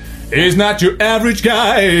 He's not your average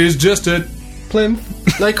guy. He's just a Plinth.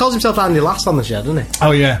 No, he calls himself Andy Lass on the shed, doesn't he?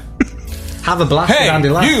 Oh yeah. Have a blast Hey, with Andy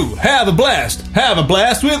Lass. you have a blast. Have a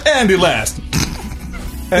blast with Andy Last.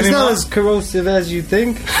 He's not as corrosive as you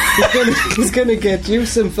think. He's gonna get you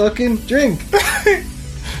some fucking drink.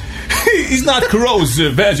 He's not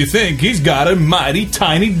corrosive as you think. He's got a mighty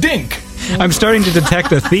tiny dink. I'm starting to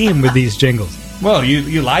detect a theme with these jingles. Well,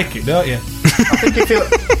 you like it, don't you? I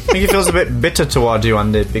think he feels a bit bitter toward you,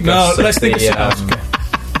 Andy, because No, of let's think of something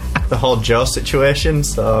else. the whole Joe situation.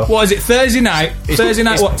 So What is it? Thursday night. Thursday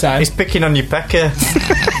night. What time? he's picking on your pecker.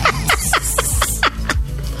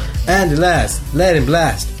 Andy Lass, let him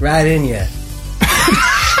blast right in ya.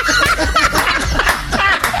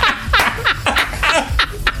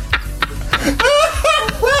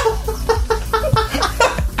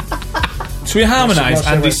 Should we harmonise What's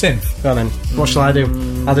Andy it? Synth? Go on then. What shall I do?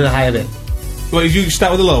 I'll do the higher bit. Well, you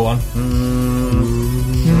start with the low one.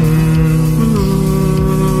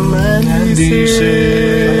 Andy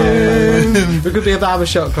Synth. We could be a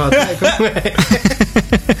barbershop quartet, couldn't we?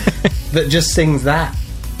 That just sings that.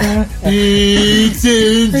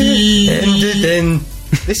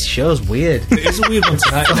 This show's weird. It is a weird one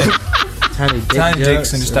tonight, isn't it? Tiny Tiny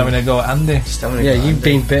Dicks and just having a go at Andy. Yeah, you've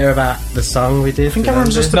been bitter about the song we did. I think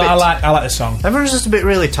everyone's just a No, bit. I like the song. Everyone's just a bit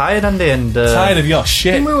really tired, Andy, and Tired of your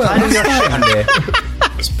shit. tired of your shit, Andy.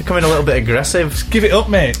 It's becoming a little bit aggressive. Give it up,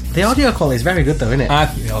 mate. The audio quality is very good, though, isn't it? I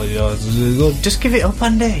think the audio is good. Just give it up,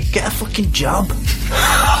 Andy. Get a fucking job.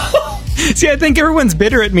 See, I think everyone's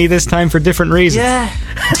bitter at me this time for different reasons. Yeah.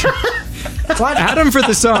 Adam for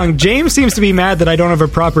the song. James seems to be mad that I don't have a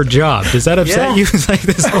proper job. Does that upset Yeah. you? Like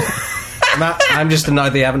this whole... I'm just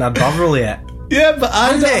annoyed they haven't had Bovril yet. Yeah, but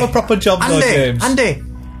I don't have a proper job, though, James. Andy,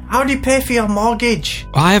 how do you pay for your mortgage?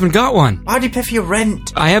 I haven't got one. How do you pay for your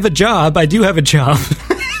rent? I have a job. I do have a job.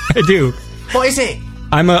 I do. What is it?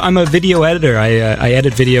 I'm a video editor. I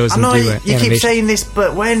edit videos I and know do you animation. keep saying this,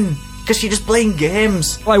 but when? Because you're just playing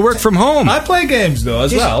games. Well, I work from home. I play games, though,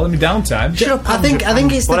 as well, in my downtime. Shut up, I think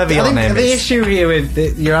it's whatever your name the is. issue here with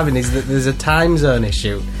you're having is that there's a time zone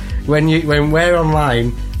issue. When we're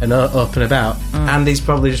online and up and about, Andy's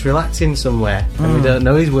probably just relaxing somewhere, and we don't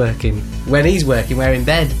know he's working. When he's working, we're in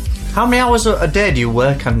bed. How many hours a day do you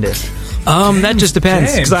work, Andy? That just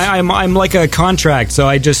depends James. because I'm like a contract. So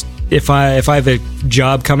I just if I have a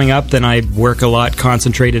job coming up, then I work a lot,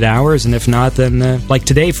 concentrated hours, and if not, then like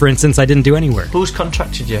today, for instance, I didn't do any work. Who's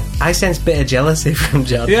contracted you? I sense a bit of jealousy from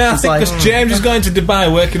John. Yeah, I It's think like, because James is going to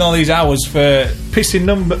Dubai working all these hours for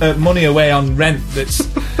pissing money away on rent that's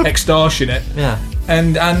extortionate. Yeah.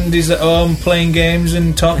 And Andy's at home playing games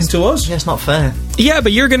and talking to us. Yeah, it's not fair. Yeah,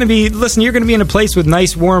 but you're going to be in a place with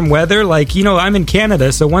nice warm weather. Like, I'm in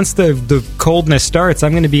Canada, so once the coldness starts,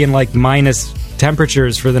 I'm going to be in like minus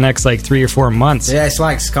temperatures for the next like 3 or 4 months. yeah, it's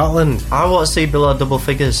like Scotland. I want to see below double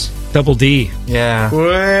figures. Double D. Yeah.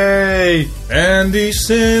 Way Andy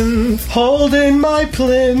Synth holding my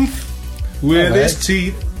plinth. with Alright. his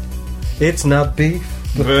teeth, It's not beef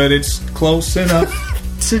but it's close enough.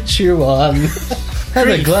 to chew on. Have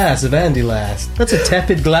a glass of Andy Last. That's a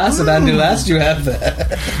tepid glass of Andy Last you have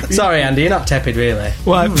there. Sorry, Andy, you're not tepid, really.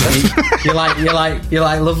 What? You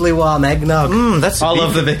like lovely warm eggnog. That's I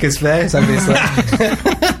love the Vicar's face, obviously.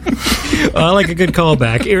 I like a good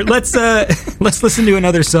callback. Here, let's listen to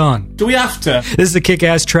another song. Do we have to? This is a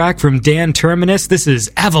kick-ass track from Dan Terminus. This is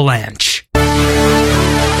Avalanche.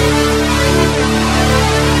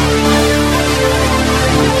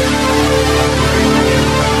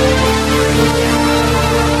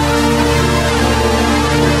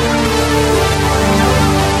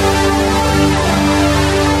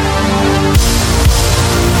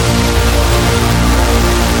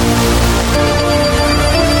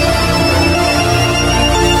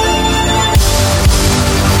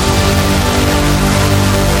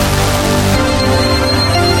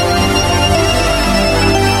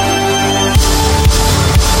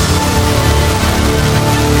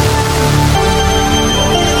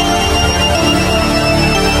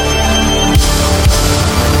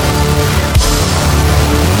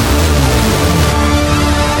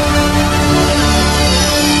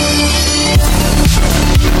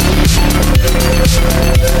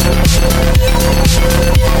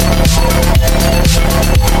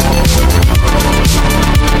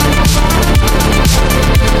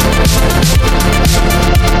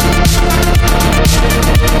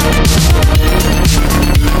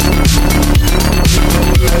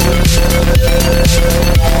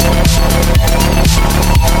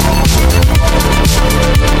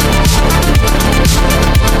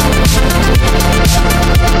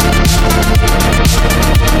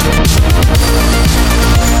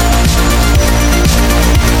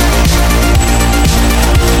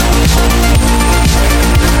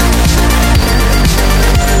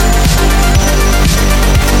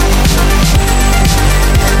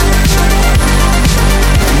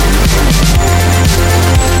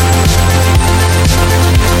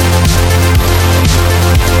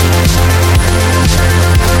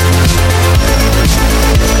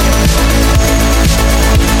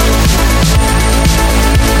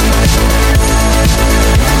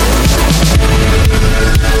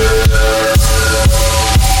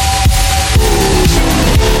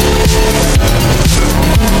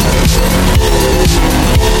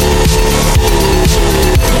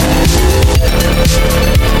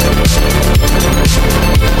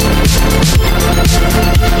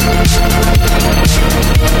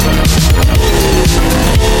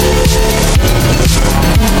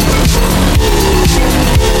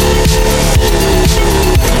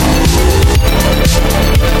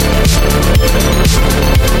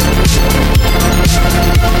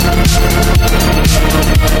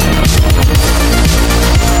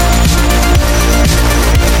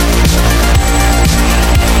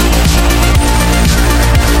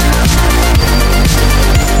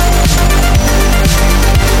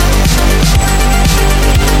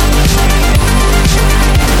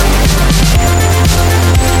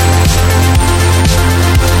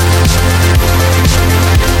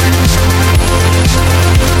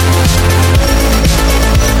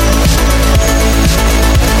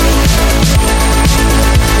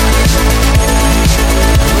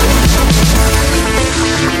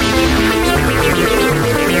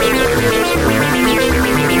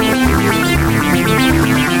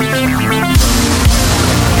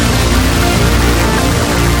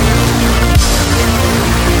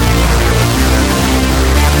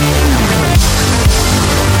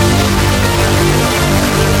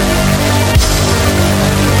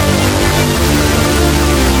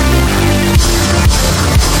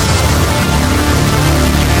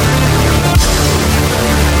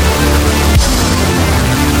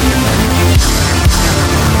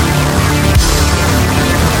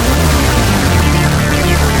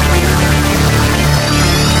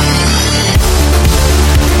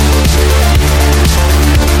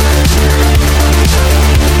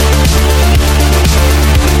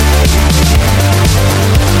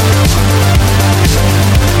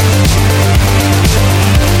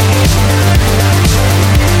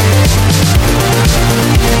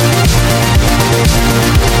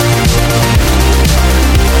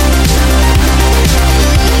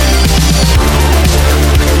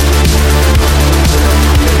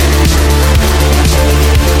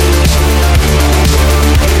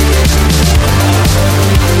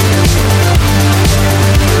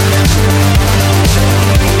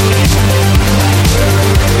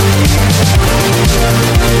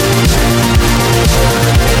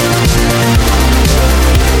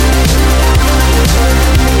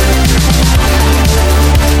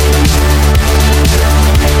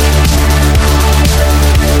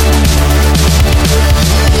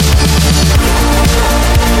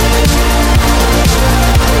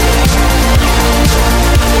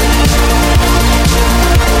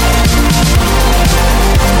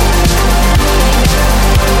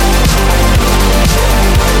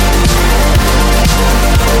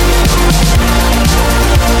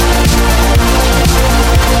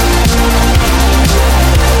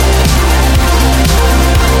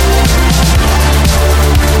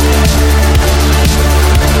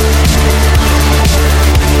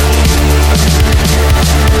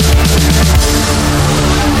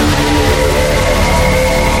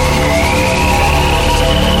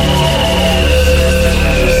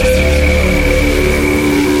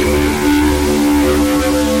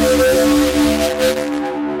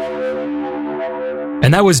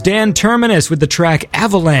 And that was Dan Terminus with the track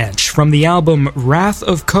Avalanche from the album Wrath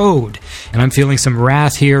of Code. And I'm feeling some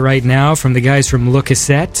wrath here right now from the guys from Le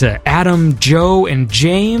Cassette, Adam, Joe, and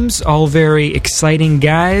James, all very exciting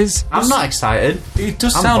guys. I'm not excited. It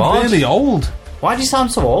does I'm sound bored. really old. Why do you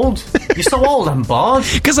sound so old? You're so old, I'm bored.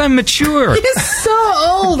 Because I'm mature. You're so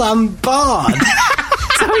old, I'm bored.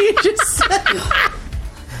 That's what you just said.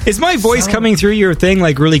 Is my voice coming through your thing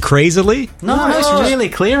like really crazily? No, it's really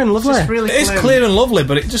clear and lovely. It's really It's clear and lovely,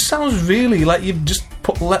 but it just sounds really like you've just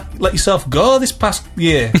let yourself go this past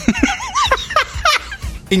year.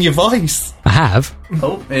 In your voice. I have.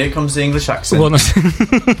 Oh, here comes the English accent. Well, no.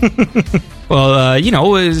 Well,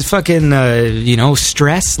 it's fucking,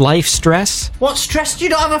 stress, life stress. What stress? Do you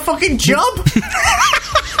not have a fucking job?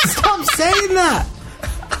 Stop saying that.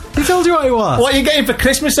 He told you what he was. What are you getting for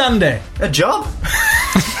Christmas, Andy? A job?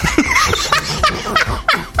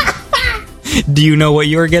 Do you know what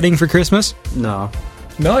you're getting for Christmas? No.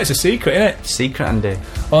 No, it's a secret, isn't it? Secret, Andy.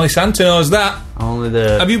 Only Santa knows that. Only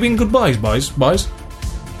the... Have you been good boys?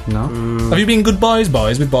 No. Have you been good boys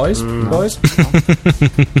with boys? Boys?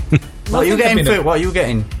 What are you getting for... What are you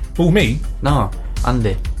getting? Oh, me? No.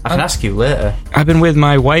 Andy. I can ask you later. I've been with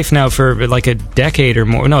my wife now for like a decade or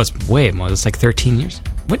more. No, it's way more. It's like 13 years.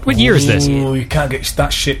 What year is this? Oh, you can't get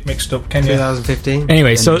that shit mixed up, can you? 2015.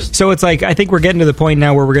 Anyway, so it's like I think we're getting to the point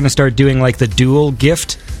now where we're going to start doing like the dual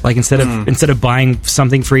gift. Like instead of buying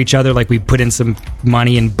something for each other, like we put in some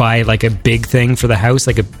money and buy like a big thing for the house,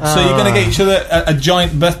 like a. So you're going to get each other a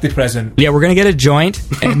joint birthday present? Yeah, we're going to get a joint,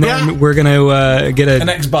 and then we're going to get An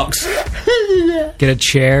Xbox. get a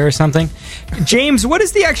chair or something. James, what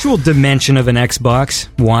is the actual dimension of an Xbox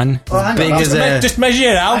One? Big as a... Just measure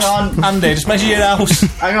your house, Hang on. Andy. Just measure your house.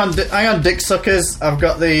 Hang on, dick suckers. I've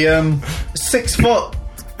got the 6 foot.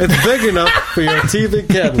 It's big enough for your TV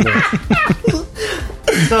cabinet.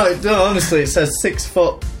 No, honestly, it says 6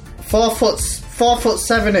 foot, 4 foot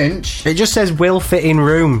 7 inch. It just says will fit in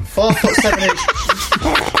room. 4 foot 7 inch.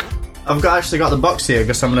 I've actually got the box here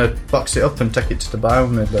because I'm going to box it up and take it to Dubai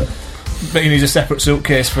with me. But you need a separate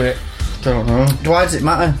suitcase for it. Don't know. Why does it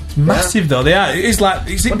matter? Massive though. They are. It's like.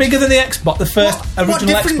 Is it bigger than the Xbox? The first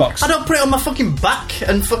original Xbox. I don't put it on my fucking back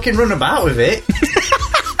and fucking run about with it.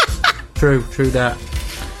 True that.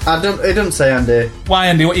 It doesn't say, Andy. Why,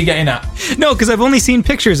 Andy? What are you getting at? No, because I've only seen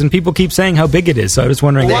pictures and people keep saying how big it is. So I was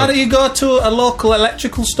wondering. Why don't you go to a local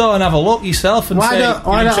electrical store and have a look yourself and say you're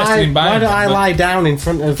interested in buying Why don't I it? lie down in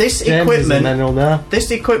front of This James's equipment? and then he'll know.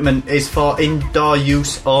 This equipment is for indoor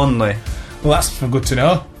use only. Well, that's good to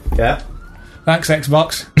know. Yeah. Thanks,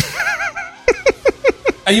 Xbox.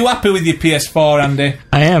 Are you happy with your PS4, Andy?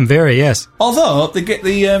 I am very, yes. Although they get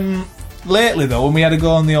the lately though, when we had to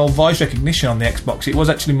go on the old voice recognition on the Xbox, it was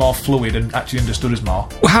actually more fluid and actually understood us more.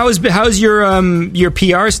 How's your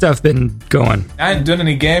PR stuff been going? I ain't done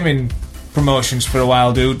any gaming promotions for a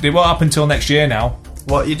while, dude. It won't happen until next year now.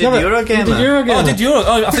 What, you did Eurogamer? Oh, I did Euro.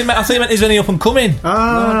 Oh, I think you meant is any up and coming.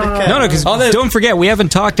 No, because don't forget, we haven't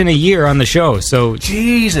talked in a year on the show, so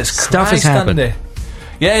Jesus stuff Christ, has happened. Andy.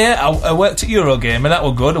 Yeah, I worked at Eurogamer, that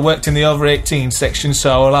was good. I worked in the over 18 section,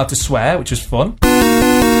 so I was allowed to swear, which was fun.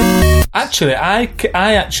 Actually, I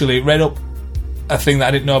actually read up a thing that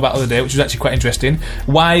I didn't know about the other day, which was actually quite interesting.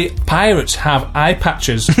 Why pirates have eye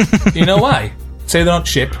patches. You know why? Say they're on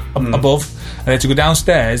ship above, and they had to go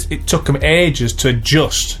downstairs. It took them ages to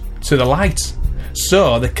adjust to the light,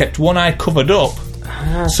 so they kept one eye covered up.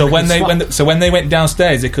 So when they went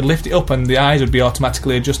downstairs, they could lift it up, and the eyes would be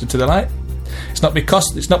automatically adjusted to the light. It's not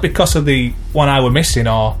because of the one eye were missing,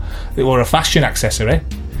 or it were a fashion accessory.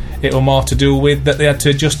 It were more to do with that they had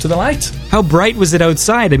to adjust to the light. How bright was it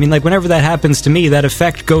outside? I mean, like, whenever that happens to me, that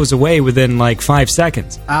effect goes away within, like, 5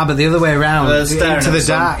 seconds. But the other way around. Into staring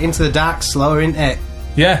the dark, slower, isn't it?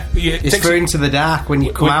 Yeah. It's for into the dark when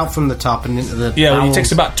you come out from the top and into the Yeah, well, it bowels.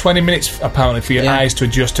 takes about 20 minutes, apparently, for your eyes to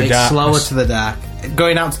adjust to it's darkness. slower to the dark.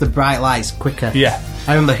 Going out to the bright lights quicker. Yeah.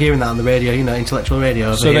 I remember hearing that on the radio, intellectual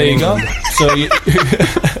radio. So there you go. So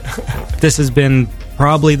This has been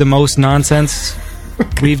probably the most nonsense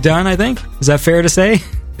we've done, I think. Is that fair to say?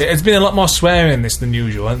 There's been a lot more swearing in this than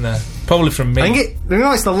usual, hasn't there? Probably from me. I think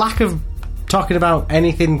it's the lack of talking about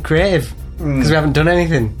anything creative because we haven't done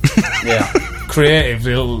anything. Yeah.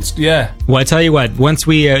 Creative, yeah. Well, I tell you what, once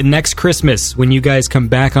we, next Christmas, when you guys come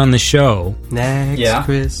back on the show... Next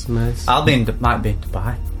Christmas. Might be in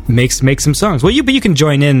Dubai. Make some songs. Well, but you can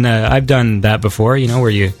join in. I've done that before, where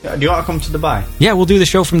you... Do you want to come to Dubai? Yeah, we'll do the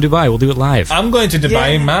show from Dubai. We'll do it live. I'm going to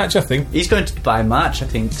Dubai in March, I think. He's going to Dubai in March, I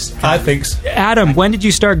think. I think so. Adam, when did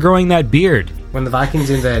you start growing that beard? When the Vikings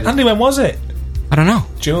invaded. Andy, when was it? I don't know.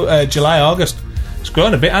 July, August. It's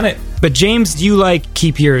grown a bit, hasn't it? But James, you like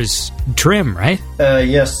keep yours trim, right?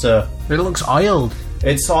 Yes, sir. It looks oiled.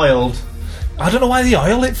 It's oiled. I don't know why they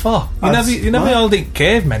oil it for. You never oiled it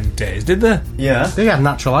cavemen days, did they? Yeah. They have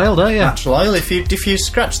natural oil, don't you? Natural oil. If you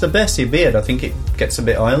scratch the base of your beard, I think it gets a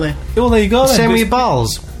bit oily. Well, there you go. Then. Same with your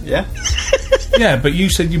balls. Yeah. Yeah, but you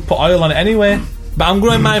said you put oil on it anyway. But I'm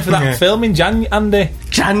growing mine for that film in Andy.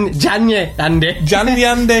 Jandy.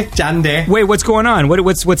 Wait, what's going on?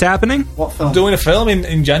 What's happening? What film? I'm doing a film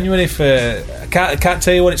in January for... I can't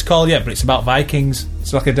tell you what it's called yet, but it's about Vikings.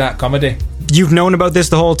 It's like a dark comedy. You've known about this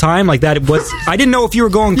the whole time? Like that was... I didn't know if you were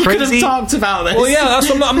going You crazy. could have talked about this. Well, yeah,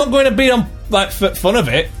 that's, I'm not going to be on like for fun of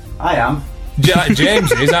it. I am.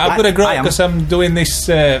 James is. I'm going to grow I up am. because I'm doing this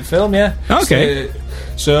film, yeah. Okay.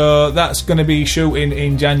 So that's going to be shooting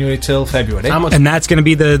in January till February. And that's going to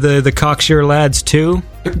be the Cocksure Lads too?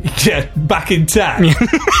 Yeah, back in time.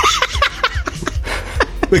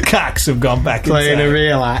 The cocks have gone back in Playing time. a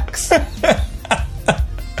real axe.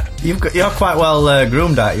 You're quite well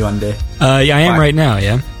groomed, aren't you, Andy? Yeah, I am right now,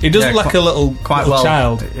 yeah. He does look like a little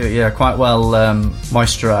child. Yeah, quite well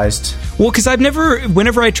moisturised. Well, because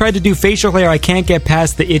whenever I tried to do facial hair, I can't get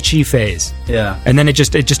past the itchy phase. Yeah. And then it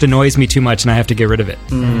just annoys me too much and I have to get rid of it.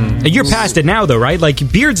 You're past it now, though, right?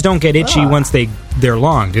 Like, beards don't get itchy once they're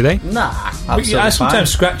long, do they? Nah, absolutely I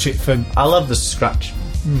sometimes fine. scratch it for... I love the scratch.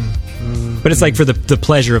 But it's like for the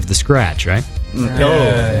pleasure of the scratch, right?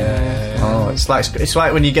 Oh, it's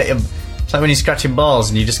like when you get it's like when you're scratching balls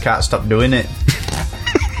and you just can't stop doing it.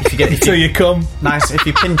 Until you come. Nice if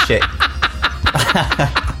you pinch it.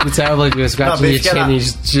 It's terrible if you're scratching your chin and you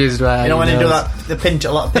just right. You know when you do that,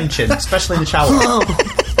 a lot of pinching, especially in the shower.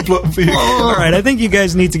 All right, I think you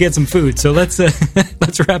guys need to get some food, so let's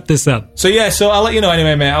wrap this up. So yeah, so I'll let you know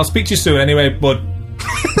anyway, mate. I'll speak to you soon anyway, bud.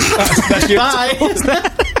 That's you. Bye.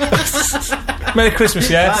 Merry Christmas,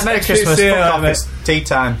 yeah? Right, Merry Christmas. See you Fuck later, off, mate. it's tea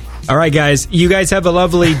time. All right, guys, you guys have a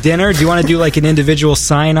lovely dinner. Do you want to do like an individual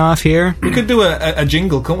sign-off here? We could do a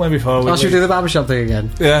jingle, couldn't we, before we... Should we do the barbershop thing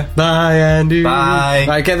again? Yeah. Bye, Andy. Bye.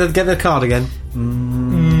 Right, get the card again.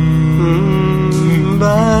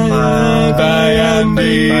 Bye,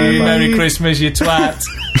 Andy. Merry Christmas, you twat.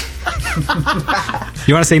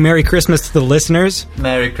 You want to say Merry Christmas to the listeners?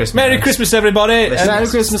 Merry Christmas. Merry Christmas, everybody. Listen. And Merry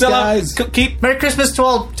Christmas, still guys. Keep Merry Christmas to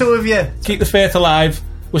all two of you. keep the faith alive.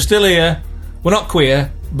 We're still here. We're not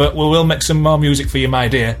queer, but we will make some more music for you, my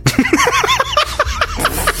dear.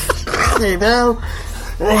 Hey, now.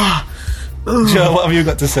 Joe, what have you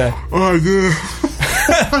got to say? I'm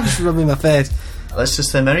just rubbing my face. Let's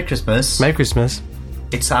just say Merry Christmas. Merry Christmas.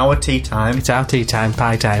 It's our tea time. It's our tea time,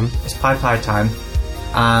 pie time. It's pie time.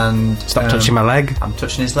 And Stop touching my leg. I'm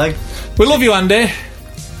touching his leg. We love you, Andy.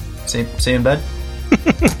 See you in bed.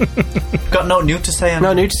 Got no new to say. Andy.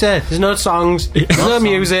 No need to say. There's no songs. There's no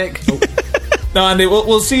music. No, Andy,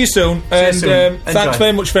 we'll see you soon. And soon. thanks Enjoy.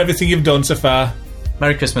 very much for everything you've done so far.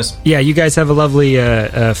 Merry Christmas. Yeah, you guys have a lovely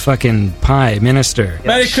fucking pie minister.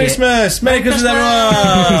 Merry shit. Christmas! Merry Christmas,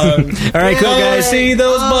 everyone! All right, cool, guys. See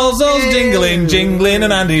those balls, jingling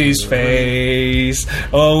in Andy's face.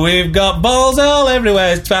 Oh, we've got balls all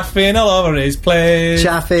everywhere, taffing all over his place.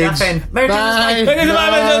 Chaffing. Merry Bye.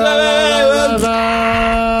 Christmas.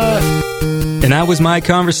 And that was my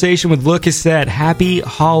conversation with Lucasette. Happy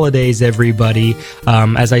holidays, everybody.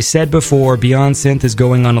 As I said before, Beyond Synth is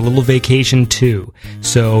going on a little vacation too.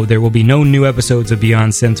 So there will be no new episodes of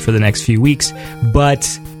Beyond Synth for the next few weeks.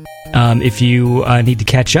 But if you need to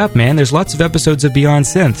catch up, man, there's lots of episodes of Beyond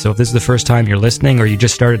Synth. So if this is the first time you're listening or you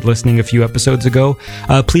just started listening a few episodes ago,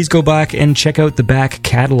 please go back and check out the back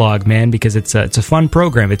catalog, man, because it's a fun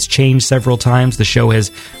program. It's changed several times. The show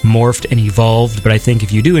has morphed and evolved, but I think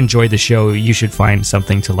if you do enjoy the show, you should find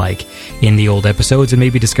something to like in the old episodes and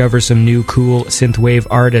maybe discover some new cool synthwave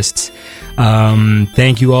artists.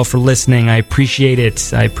 Thank you all for listening. I appreciate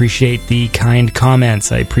it. I appreciate the kind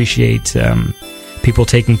comments. I appreciate people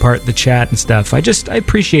taking part in the chat and stuff. I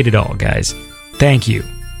appreciate it all, guys. Thank you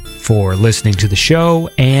for listening to the show,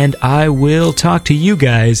 and I will talk to you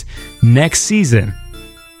guys next season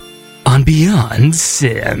on Beyond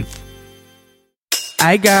Synth.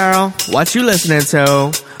 Hey girl, what you listening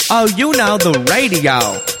to? Oh, you know the radio.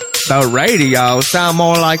 The radio sound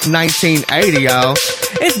more like 1980, yo.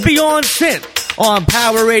 It's Beyond Synth on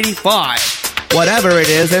Power 85. Whatever it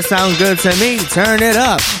is, it sounds good to me. Turn it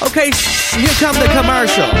up. Okay, here comes the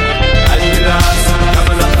commercial.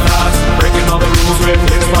 Breaking all the rules with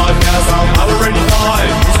this podcast on Power 85.